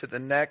generation to the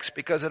next?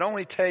 Because it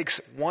only takes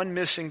one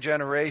missing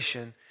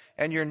generation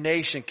and your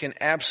nation can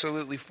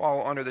absolutely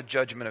fall under the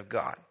judgment of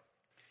God.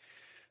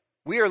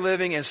 We are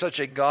living in such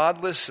a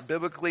godless,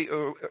 biblically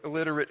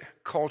illiterate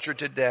culture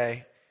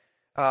today.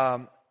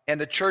 And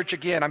the church,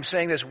 again, I'm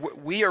saying this,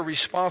 we are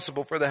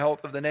responsible for the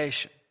health of the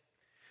nation.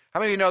 How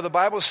many of you know the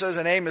Bible says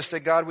in Amos that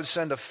God would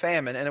send a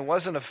famine, and it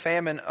wasn't a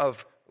famine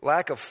of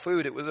lack of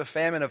food, it was a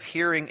famine of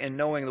hearing and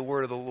knowing the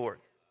word of the Lord.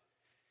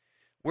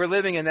 We're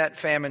living in that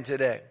famine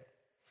today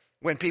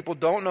when people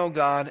don't know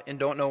God and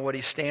don't know what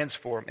he stands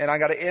for. And I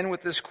got to end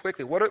with this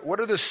quickly. What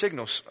are the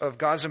signals of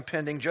God's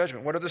impending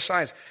judgment? What are the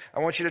signs? I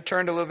want you to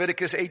turn to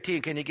Leviticus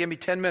 18. Can you give me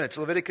 10 minutes?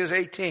 Leviticus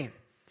 18,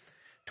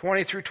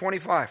 20 through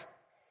 25.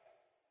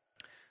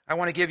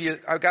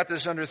 I've got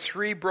this under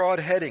 3 broad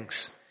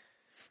headings.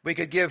 We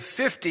could give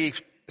 50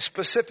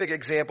 specific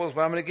examples,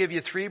 but I'm going to give you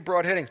 3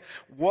 broad headings.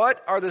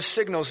 What are the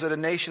signals that a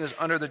nation is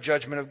under the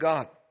judgment of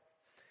God?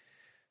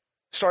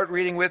 Start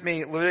reading with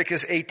me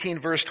Leviticus 18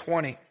 verse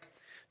 20.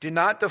 Do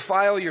not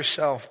defile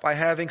yourself by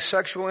having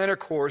sexual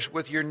intercourse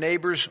with your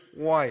neighbor's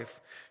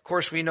wife. Of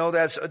course, we know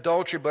that's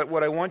adultery, but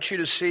what I want you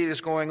to see is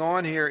going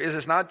on here is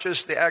it's not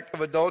just the act of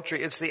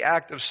adultery, it's the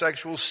act of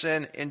sexual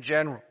sin in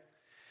general.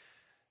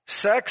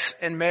 Sex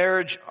and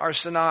marriage are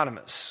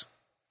synonymous.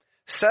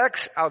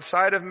 Sex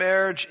outside of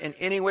marriage in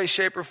any way,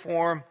 shape, or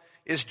form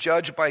is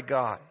judged by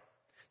God.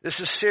 This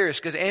is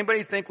serious because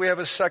anybody think we have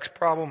a sex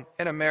problem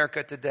in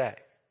America today?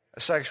 A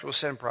sexual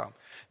sin problem.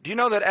 Do you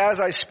know that as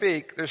I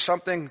speak, there's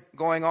something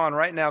going on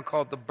right now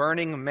called the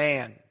Burning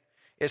Man?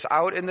 It's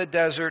out in the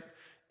desert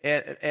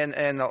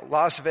in the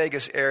Las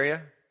Vegas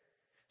area.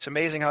 It's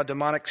amazing how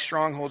demonic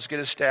strongholds get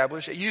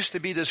established. It used to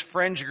be this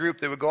fringe group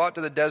that would go out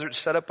to the desert,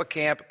 set up a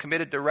camp,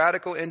 committed to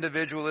radical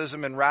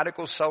individualism and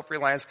radical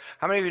self-reliance.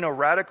 How many of you know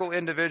radical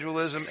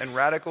individualism and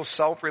radical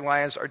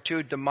self-reliance are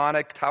 2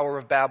 demonic Tower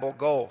of Babel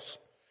goals?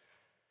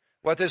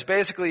 What this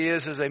basically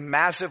is a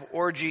massive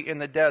orgy in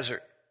the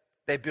desert.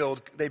 They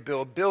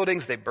build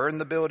buildings, they burn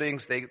the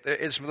buildings,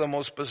 it's the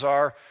most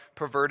bizarre,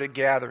 perverted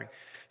gathering.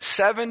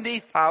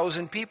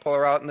 70,000 people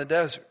are out in the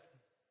desert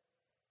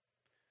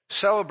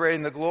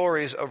celebrating the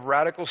glories of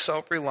radical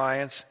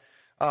self-reliance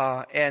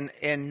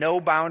and no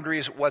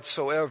boundaries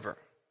whatsoever.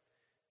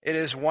 It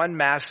is one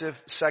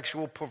massive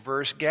sexual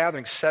perverse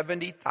gathering.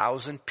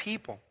 70,000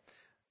 people.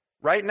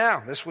 Right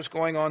now, this was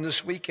going on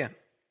this weekend.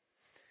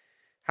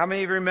 How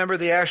many of you remember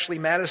the Ashley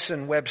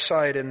Madison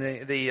website and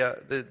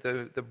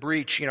the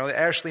breach? You know,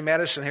 Ashley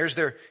Madison, here's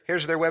their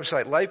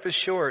website. Life is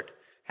short,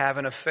 have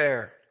an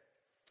affair.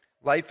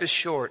 Life is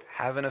short,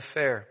 have an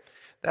affair.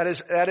 That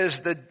is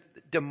the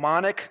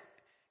demonic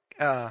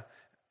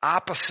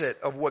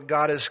opposite of what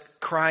God is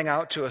crying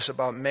out to us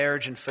about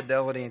marriage and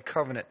fidelity and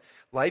covenant.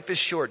 Life is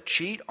short.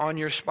 Cheat on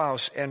your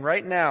spouse. And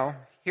right now,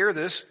 hear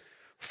this,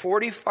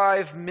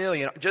 45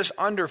 million, just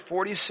under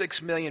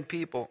 46 million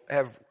people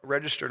have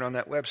registered on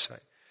that website.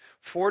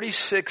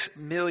 46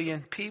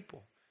 million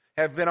people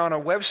have been on a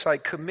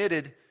website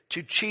committed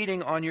to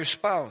cheating on your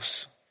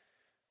spouse.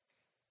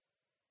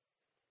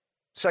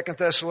 2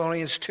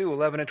 Thessalonians 2,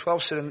 11 and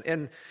 12 said,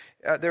 and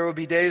there will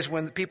be days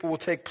when people will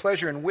take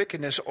pleasure in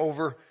wickedness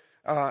and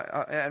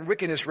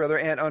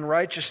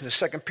unrighteousness.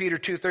 2 Peter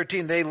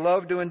 2:13, they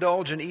love to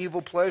indulge in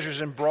evil pleasures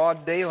in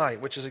broad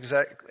daylight, which is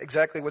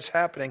exactly what's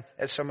happening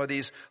at some of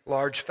these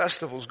large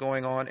festivals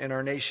going on in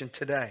our nation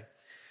today.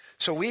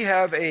 So we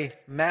have a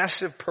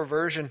massive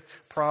perversion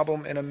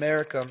problem in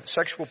America,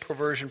 sexual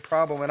perversion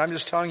problem, and I'm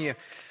just telling you,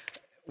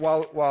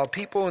 while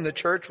people in the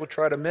church will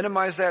try to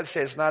minimize that,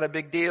 say it's not a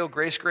big deal,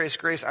 grace, grace,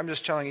 grace, I'm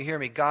just telling you, hear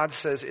me, God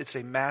says it's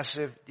a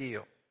massive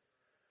deal.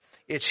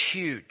 It's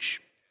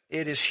huge.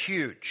 It is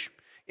huge.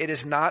 It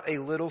is not a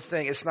little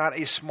thing. It's not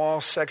a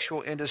small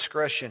sexual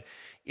indiscretion.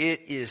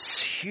 It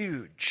is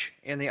huge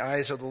in the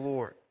eyes of the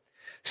Lord.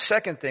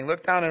 Second thing,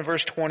 look down in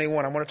verse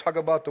 21. I want to talk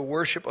about the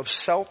worship of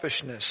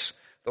selfishness.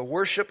 The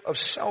worship of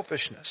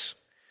selfishness.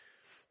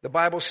 The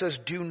Bible says,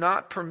 do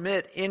not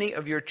permit any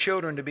of your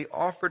children to be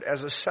offered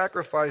as a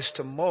sacrifice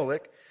to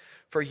Moloch,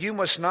 for you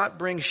must not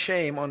bring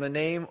shame on the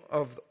name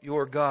of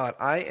your God.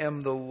 I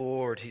am the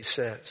Lord, he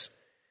says.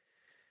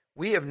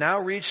 We have now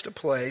reached a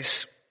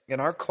place in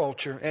our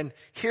culture, and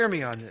hear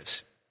me on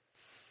this.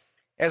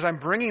 As I'm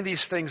bringing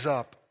these things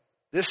up,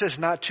 this is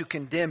not to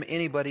condemn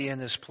anybody in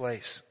this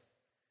place.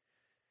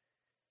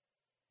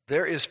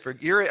 In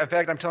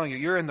fact, I'm telling you,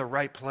 you're in the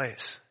right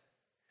place.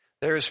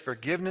 There is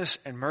forgiveness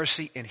and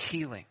mercy and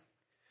healing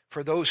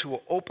for those who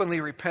will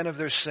openly repent of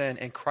their sin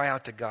and cry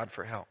out to God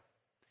for help.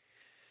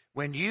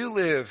 When you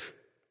live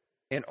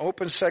in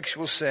open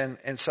sexual sin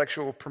and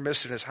sexual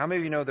permissiveness, how many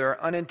of you know there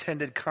are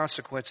unintended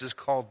consequences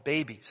called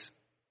babies?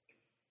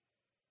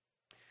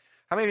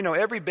 How many of you know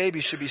every baby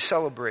should be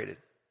celebrated?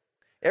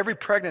 Every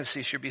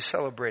pregnancy should be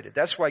celebrated.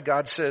 That's why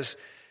God says,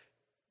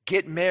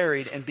 get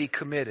married and be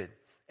committed.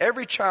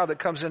 Every child that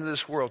comes into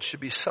this world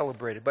should be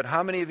celebrated. But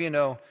how many of you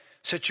know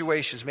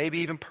situations, maybe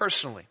even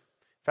personally?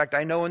 In fact,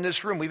 I know in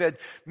this room, we've had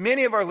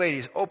many of our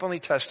ladies openly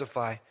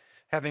testify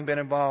having been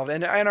involved,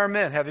 and our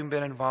men having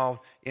been involved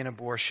in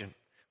abortion.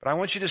 But I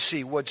want you to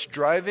see what's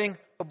driving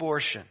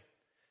abortion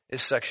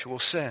is sexual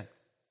sin.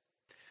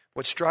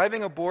 What's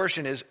driving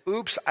abortion is,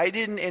 oops, I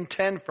didn't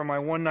intend for my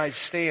one-night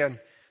stand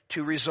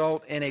to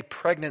result in a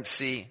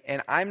pregnancy,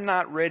 and I'm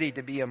not ready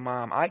to be a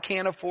mom. I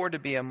can't afford to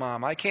be a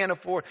mom. I can't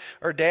afford,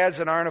 or dads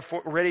that aren't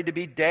ready to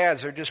be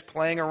dads. They're just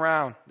playing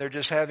around. They're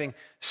just having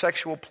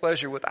sexual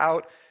pleasure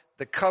without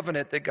the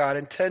covenant that God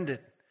intended.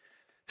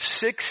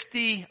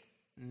 60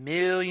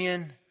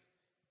 million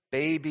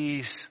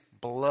babies'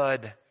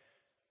 blood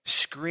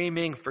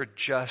screaming for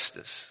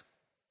justice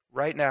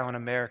right now in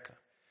America.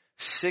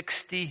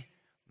 60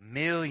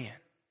 million.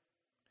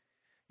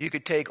 You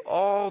could take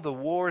all the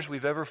wars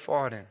we've ever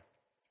fought in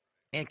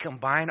and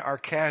combine our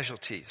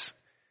casualties,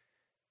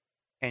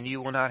 and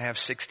you will not have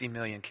 60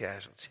 million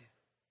casualties.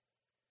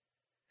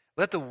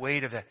 Let the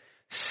weight of that,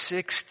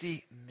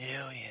 60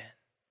 million.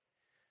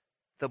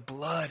 The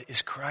blood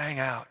is crying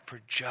out for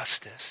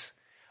justice.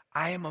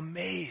 I am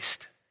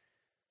amazed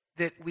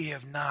that we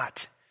have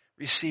not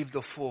received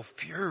the full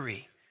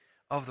fury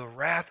of the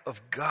wrath of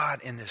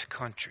God in this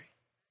country.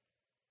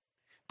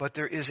 But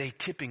there is a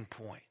tipping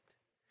point.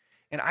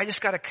 And I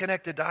just got to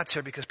connect the dots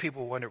here because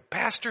people wonder,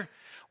 Pastor,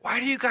 why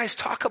do you guys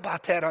talk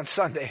about that on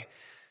Sunday?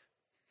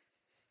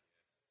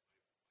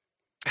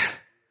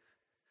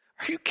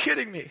 Are you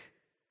kidding me?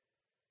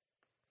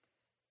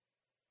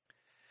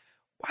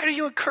 Why do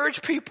you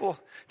encourage people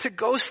to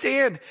go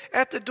stand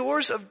at the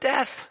doors of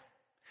death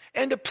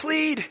and to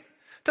plead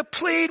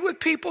with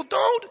people,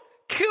 don't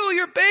kill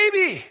your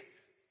baby?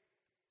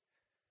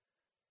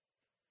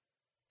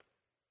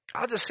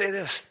 I'll just say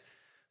this,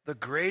 the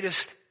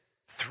greatest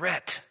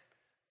threat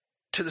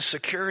to the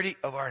security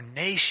of our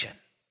nation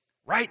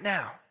right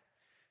now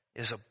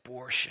is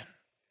abortion.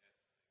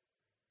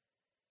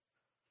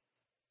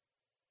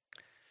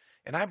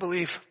 And I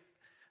believe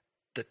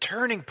the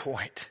turning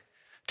point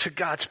to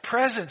God's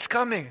presence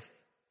coming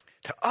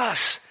to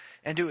us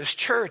and to His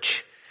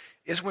church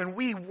is when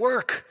we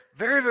work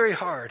very, very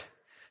hard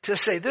to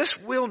say this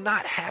will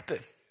not happen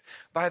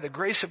by the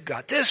grace of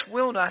God. This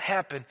will not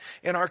happen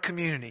in our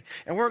community.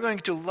 And we're going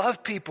to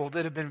love people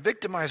that have been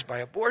victimized by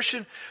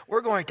abortion.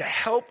 We're going to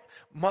help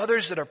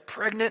mothers that are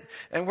pregnant,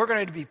 and we're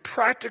going to be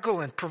practical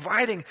in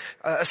providing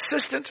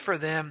assistance for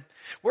them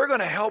We're going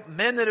to help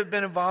men that have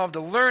been involved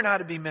to learn how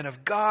to be men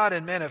of God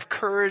and men of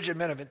courage and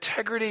men of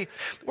integrity.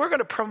 We're going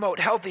to promote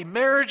healthy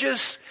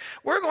marriages.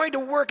 We're going to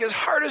work as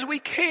hard as we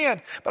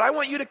can. But I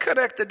want you to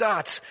connect the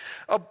dots.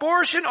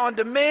 Abortion on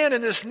demand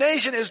in this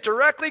nation is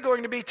directly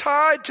going to be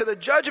tied to the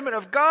judgment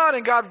of God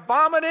and God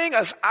vomiting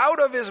us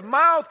out of his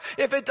mouth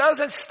if it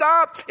doesn't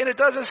stop, and it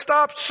doesn't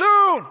stop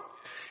soon.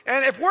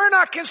 And if we're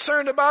not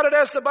concerned about it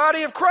as the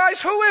body of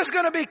Christ, who is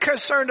going to be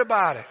concerned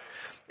about it?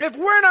 If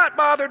we're not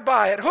bothered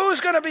by it, who's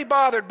going to be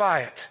bothered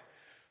by it?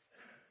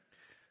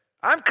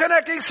 I'm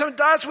connecting some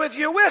dots with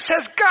you. This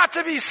has got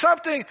to be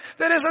something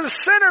that is a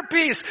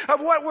centerpiece of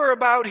what we're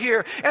about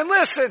here. And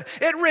listen,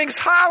 it rings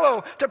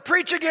hollow to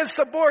preach against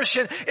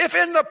abortion if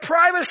in the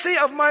privacy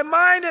of my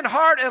mind and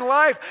heart and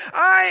life,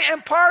 I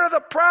am part of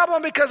the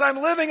problem because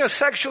I'm living a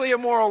sexually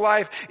immoral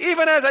life,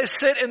 even as I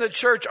sit in the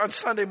church on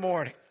Sunday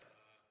morning.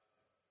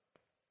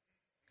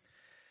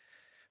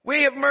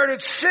 We have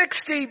murdered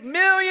 60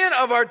 million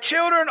of our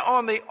children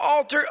on the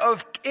altar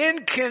of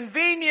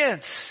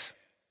inconvenience.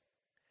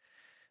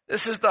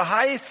 This is the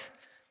height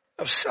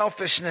of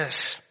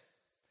selfishness.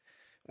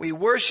 We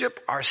worship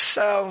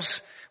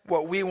ourselves,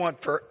 what we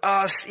want for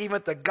us.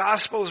 Even the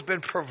gospel has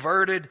been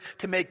perverted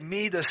to make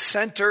me the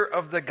center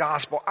of the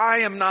gospel.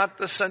 I am not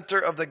the center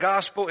of the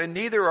gospel, and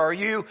neither are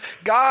you.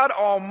 God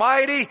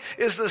Almighty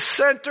is the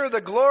center,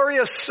 the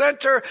glorious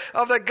center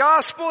of the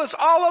gospel. It's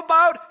all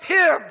about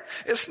him.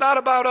 It's not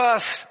about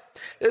us.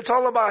 It's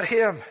all about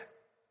him.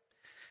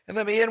 And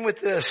let me end with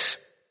this.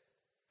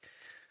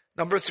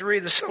 Number 3,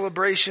 the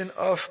celebration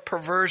of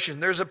perversion.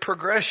 There's a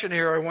progression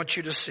here I want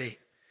you to see.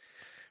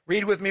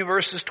 Read with me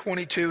verses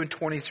 22 and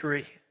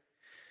 23.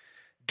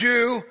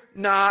 Do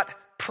not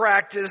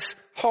practice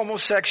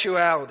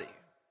homosexuality.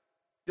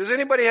 Does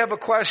anybody have a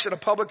question, a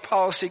public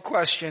policy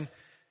question,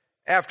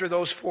 after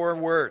those 4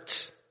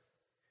 words?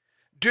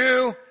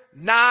 Do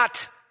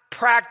not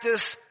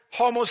practice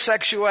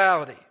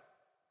homosexuality.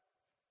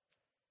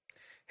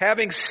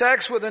 Having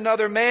sex with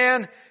another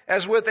man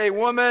as with a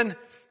woman,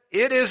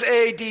 it is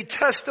a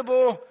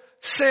detestable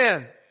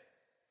sin.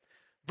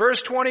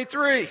 Verse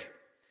 23.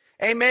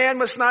 A man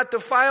must not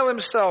defile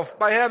himself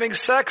by having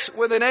sex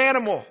with an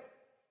animal,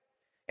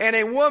 and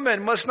a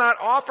woman must not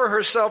offer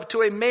herself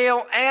to a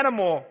male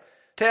animal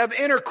to have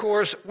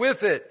intercourse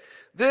with it.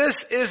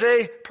 This is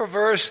a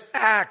perverse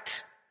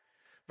act.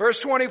 Verse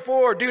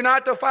 24, do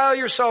not defile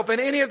yourself in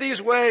any of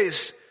these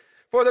ways,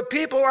 for the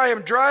people I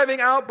am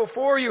driving out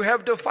before you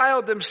have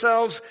defiled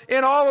themselves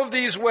in all of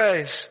these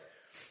ways.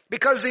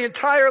 Because the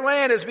entire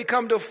land has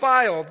become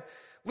defiled,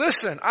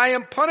 listen, I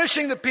am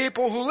punishing the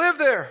people who live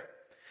there.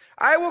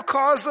 I will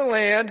cause the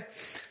land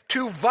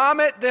to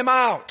vomit them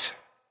out.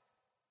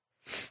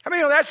 I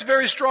mean, that's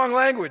very strong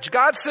language.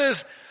 God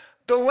says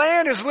the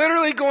land is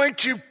literally going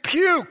to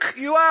puke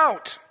you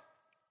out.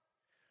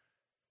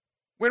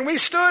 When we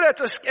stood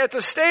at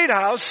the State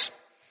House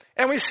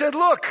and we said,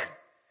 look,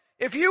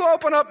 if you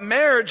open up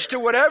marriage to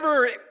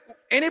whatever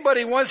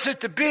anybody wants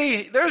it to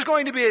be, there's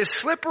going to be a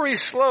slippery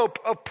slope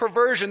of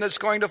perversion that's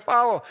going to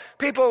follow.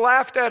 People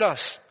laughed at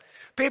us.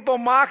 People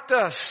mocked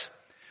us.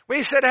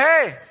 We said,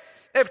 hey,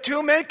 if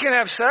 2 men can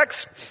have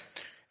sex,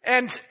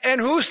 and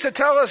who's to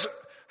tell us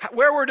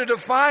where we're to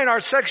define our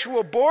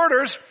sexual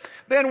borders,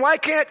 then why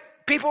can't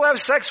people have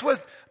sex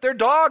with their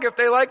dog if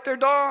they like their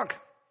dog?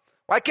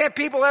 Why can't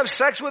people have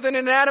sex with an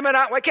inanimate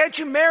object? Why can't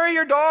you marry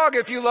your dog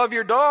if you love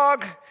your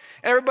dog?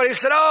 Everybody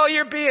said, oh,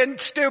 you're being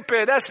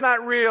stupid. That's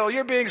not real.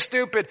 You're being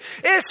stupid.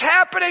 It's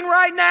happening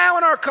right now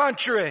in our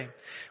country.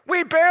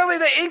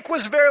 The ink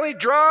was barely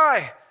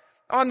dry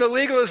on the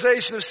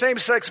legalization of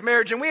same-sex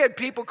marriage, and we had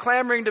people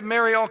clamoring to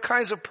marry all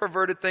kinds of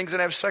perverted things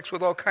and have sex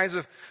with all kinds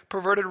of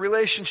perverted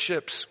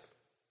relationships.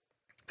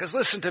 Because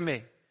listen to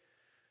me,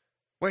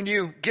 when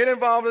you get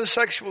involved in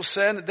sexual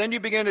sin, then you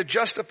begin to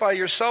justify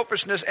your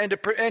selfishness and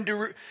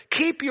to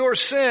keep your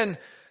sin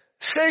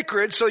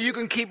sacred so you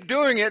can keep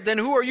doing it, then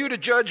who are you to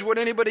judge what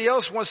anybody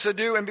else wants to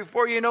do? And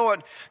before you know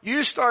it,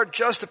 you start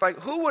justifying.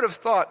 Who would have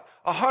thought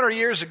 100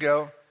 years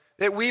ago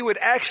that we would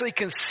actually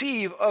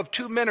conceive of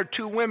 2 men or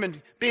 2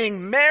 women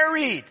being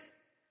married?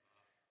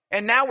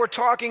 And now we're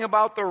talking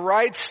about the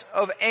rights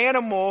of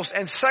animals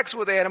and sex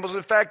with animals.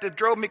 In fact, it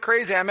drove me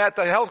crazy. I'm at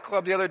the health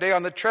club the other day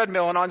on the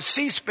treadmill, and on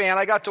C-SPAN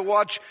I got to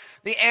watch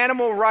the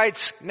Animal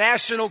Rights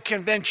National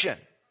Convention.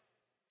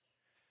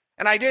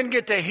 And I didn't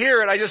get to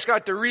hear it, I just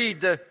got to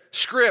read the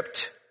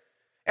script.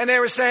 And they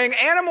were saying,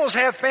 animals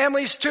have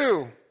families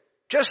too,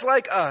 just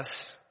like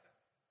us.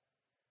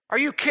 Are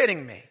you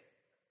kidding me?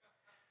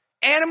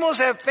 Animals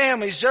have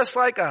families just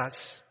like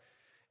us.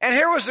 And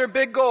here was their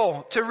big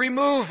goal, to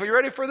remove, are you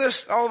ready for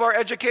this, all of our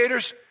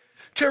educators?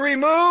 To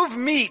remove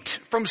meat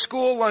from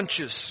school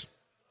lunches.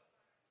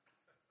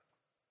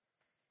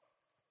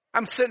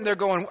 I'm sitting there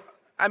going,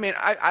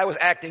 I was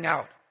acting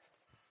out.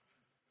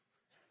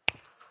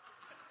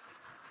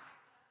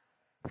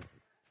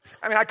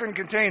 I couldn't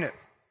contain it.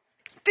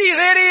 These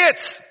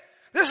idiots!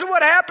 This is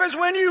what happens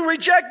when you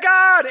reject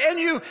God and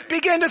you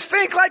begin to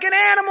think like an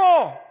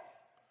animal.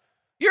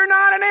 You're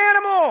not an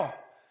animal.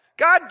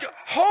 God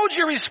holds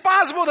you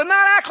responsible to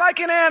not act like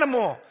an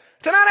animal,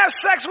 to not have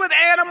sex with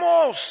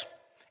animals,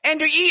 and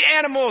to eat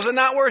animals and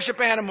not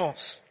worship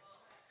animals.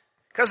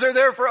 Because they're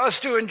there for us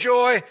to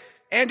enjoy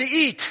and to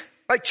eat,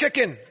 like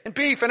chicken and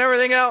beef and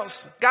everything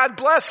else. God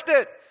blessed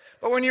it.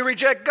 But when you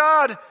reject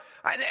God,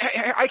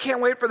 I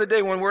can't wait for the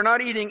day when we're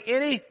not eating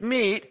any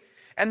meat,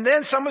 and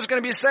then someone's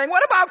going to be saying,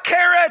 what about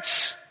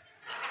carrots?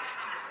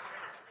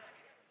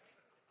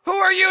 Who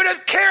are you to,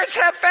 carrots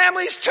have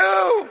families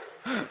too.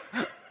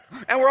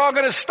 And we're all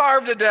going to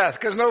starve to death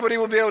because nobody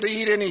will be able to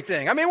eat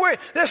anything. I mean,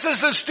 this is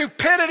the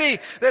stupidity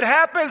that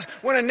happens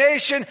when a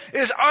nation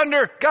is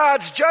under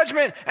God's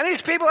judgment. And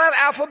these people have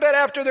alphabet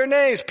after their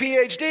names.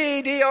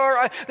 PhD,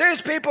 DRI.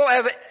 These people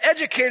have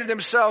educated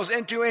themselves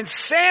into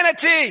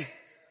insanity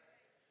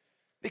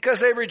because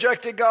they've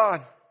rejected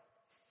God.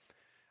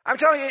 I'm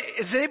telling you,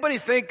 does anybody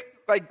think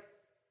like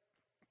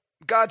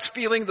God's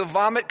feeling the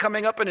vomit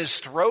coming up in his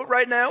throat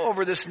right now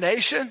over this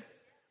nation?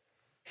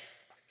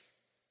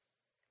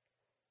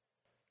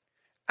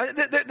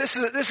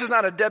 This is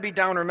not a Debbie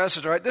Downer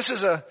message, right? This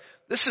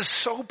is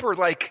sober,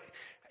 like,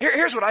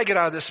 here's what I get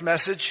out of this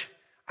message.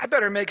 I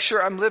better make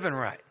sure I'm living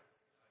right.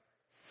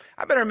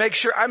 I better make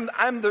sure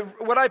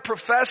what I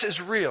profess is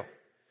real.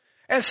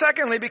 And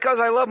secondly, because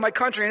I love my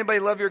country, anybody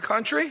love your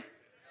country?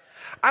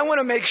 I want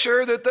to make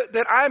sure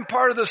that I'm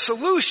part of the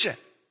solution.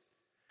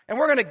 And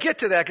we're going to get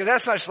to that because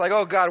that's not just like,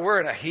 oh God,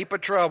 we're in a heap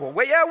of trouble.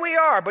 Well, yeah, we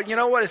are. But you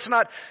know what? It's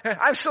not,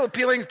 I'm still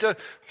appealing to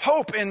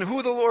hope in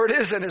who the Lord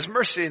is and his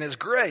mercy and his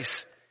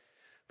grace.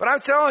 But I'm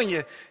telling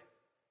you,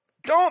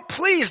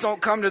 please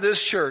don't come to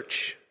this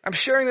church. I'm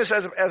sharing this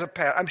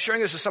I'm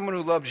sharing this as someone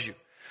who loves you.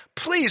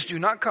 Please do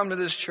not come to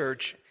this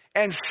church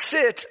and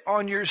sit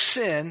on your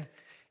sin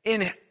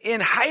in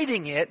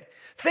hiding it,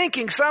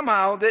 thinking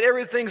somehow that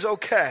everything's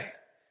okay.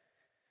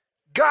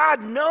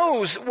 God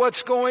knows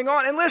what's going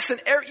on. And listen,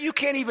 you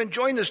can't even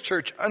join this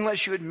church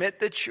unless you admit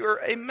that you're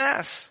a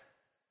mess.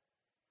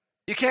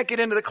 You can't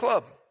get into the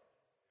club.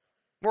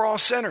 We're all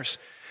sinners.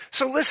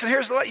 So listen,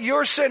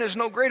 your sin is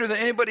no greater than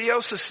anybody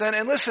else's sin.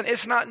 And listen,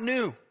 it's not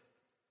new.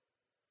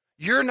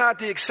 You're not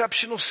the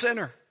exceptional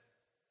sinner.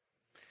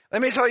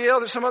 Let me tell you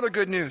there's some other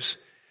good news.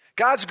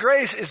 God's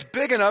grace is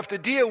big enough to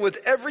deal with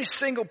every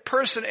single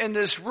person in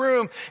this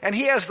room, and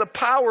he has the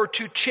power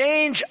to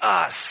change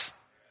us.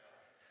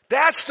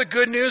 That's the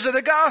good news of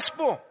the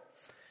gospel.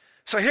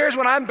 So here's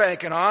what I'm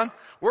banking on.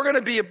 We're going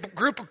to be a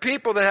group of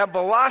people that have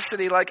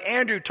velocity like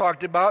Andrew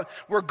talked about.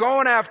 We're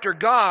going after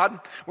God.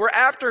 We're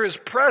after his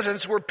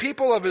presence. We're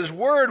people of his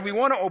word. We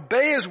want to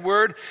obey his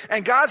word.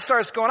 And God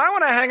starts going, I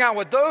want to hang out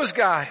with those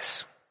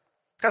guys.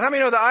 Because how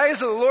many know the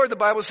eyes of the Lord, the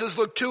Bible says,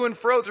 look to and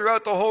fro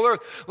throughout the whole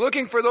earth,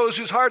 looking for those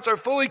whose hearts are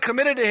fully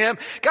committed to him.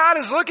 God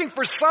is looking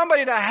for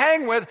somebody to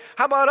hang with.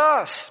 How about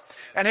us?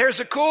 And here's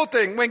the cool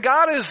thing. When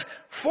God is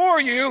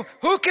for you,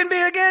 who can be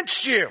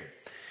against you?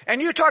 And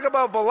you talk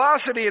about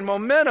velocity and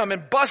momentum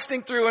and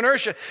busting through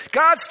inertia.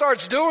 God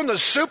starts doing the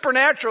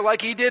supernatural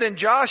like he did in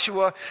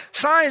Joshua.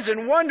 Signs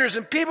and wonders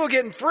and people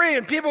getting free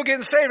and people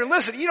getting saved. And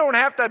listen, you don't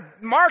have to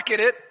market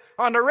it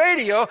on the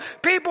radio.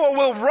 People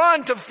will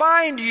run to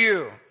find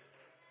you.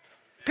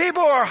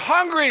 People are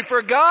hungry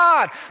for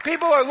God.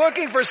 People are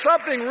looking for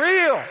something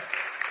real.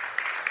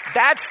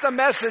 That's the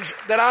message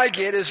that I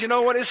get is, you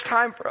know what, it's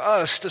time for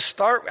us to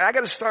start. I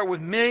got to start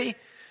with me.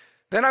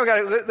 Then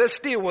let's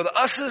deal with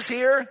us's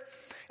here.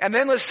 And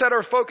then let's set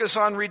our focus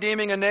on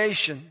redeeming a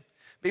nation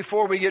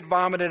before we get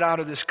vomited out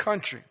of this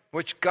country,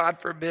 which God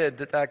forbid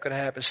that could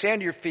happen. Stand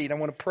to your feet. I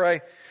want to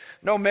pray.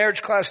 No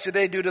marriage class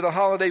today due to the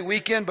holiday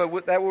weekend,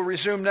 but that will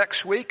resume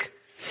next week.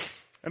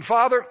 And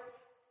Father,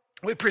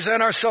 we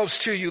present ourselves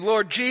to you.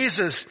 Lord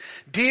Jesus,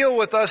 deal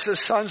with us as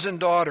sons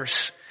and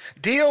daughters.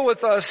 Deal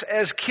with us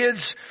as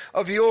kids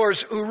of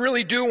yours who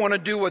really do want to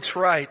do what's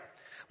right.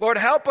 Lord,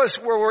 help us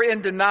where we're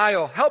in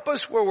denial. Help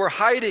us where we're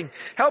hiding.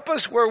 Help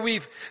us where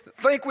we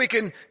think we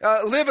can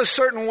live a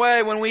certain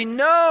way when we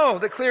know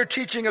the clear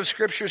teaching of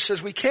Scripture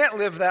says we can't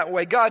live that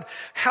way. God,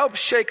 help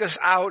shake us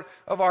out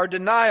of our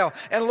denial.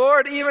 And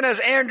Lord, even as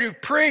Andrew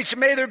preached,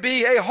 may there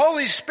be a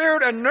Holy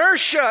Spirit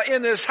inertia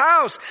in this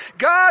house.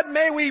 God,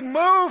 may we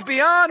move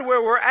beyond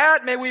where we're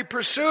at. May we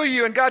pursue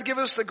you. And God, give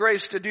us the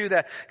grace to do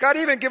that. God,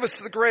 even give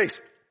us the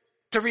grace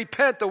to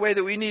repent the way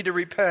that we need to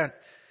repent.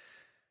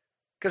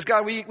 Because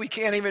God, we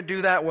can't even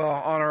do that well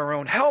on our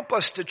own. Help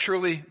us to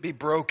truly be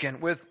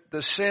broken with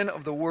the sin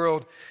of the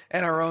world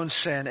and our own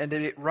sin and to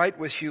be right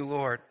with you,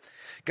 Lord.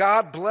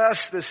 God,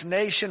 bless this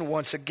nation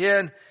once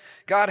again.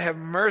 God, have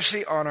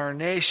mercy on our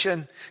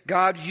nation.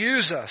 God,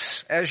 use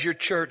us as your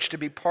church to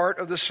be part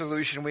of the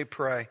solution, we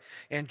pray.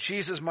 In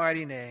Jesus'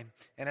 mighty name.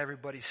 And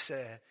everybody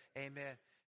said, amen.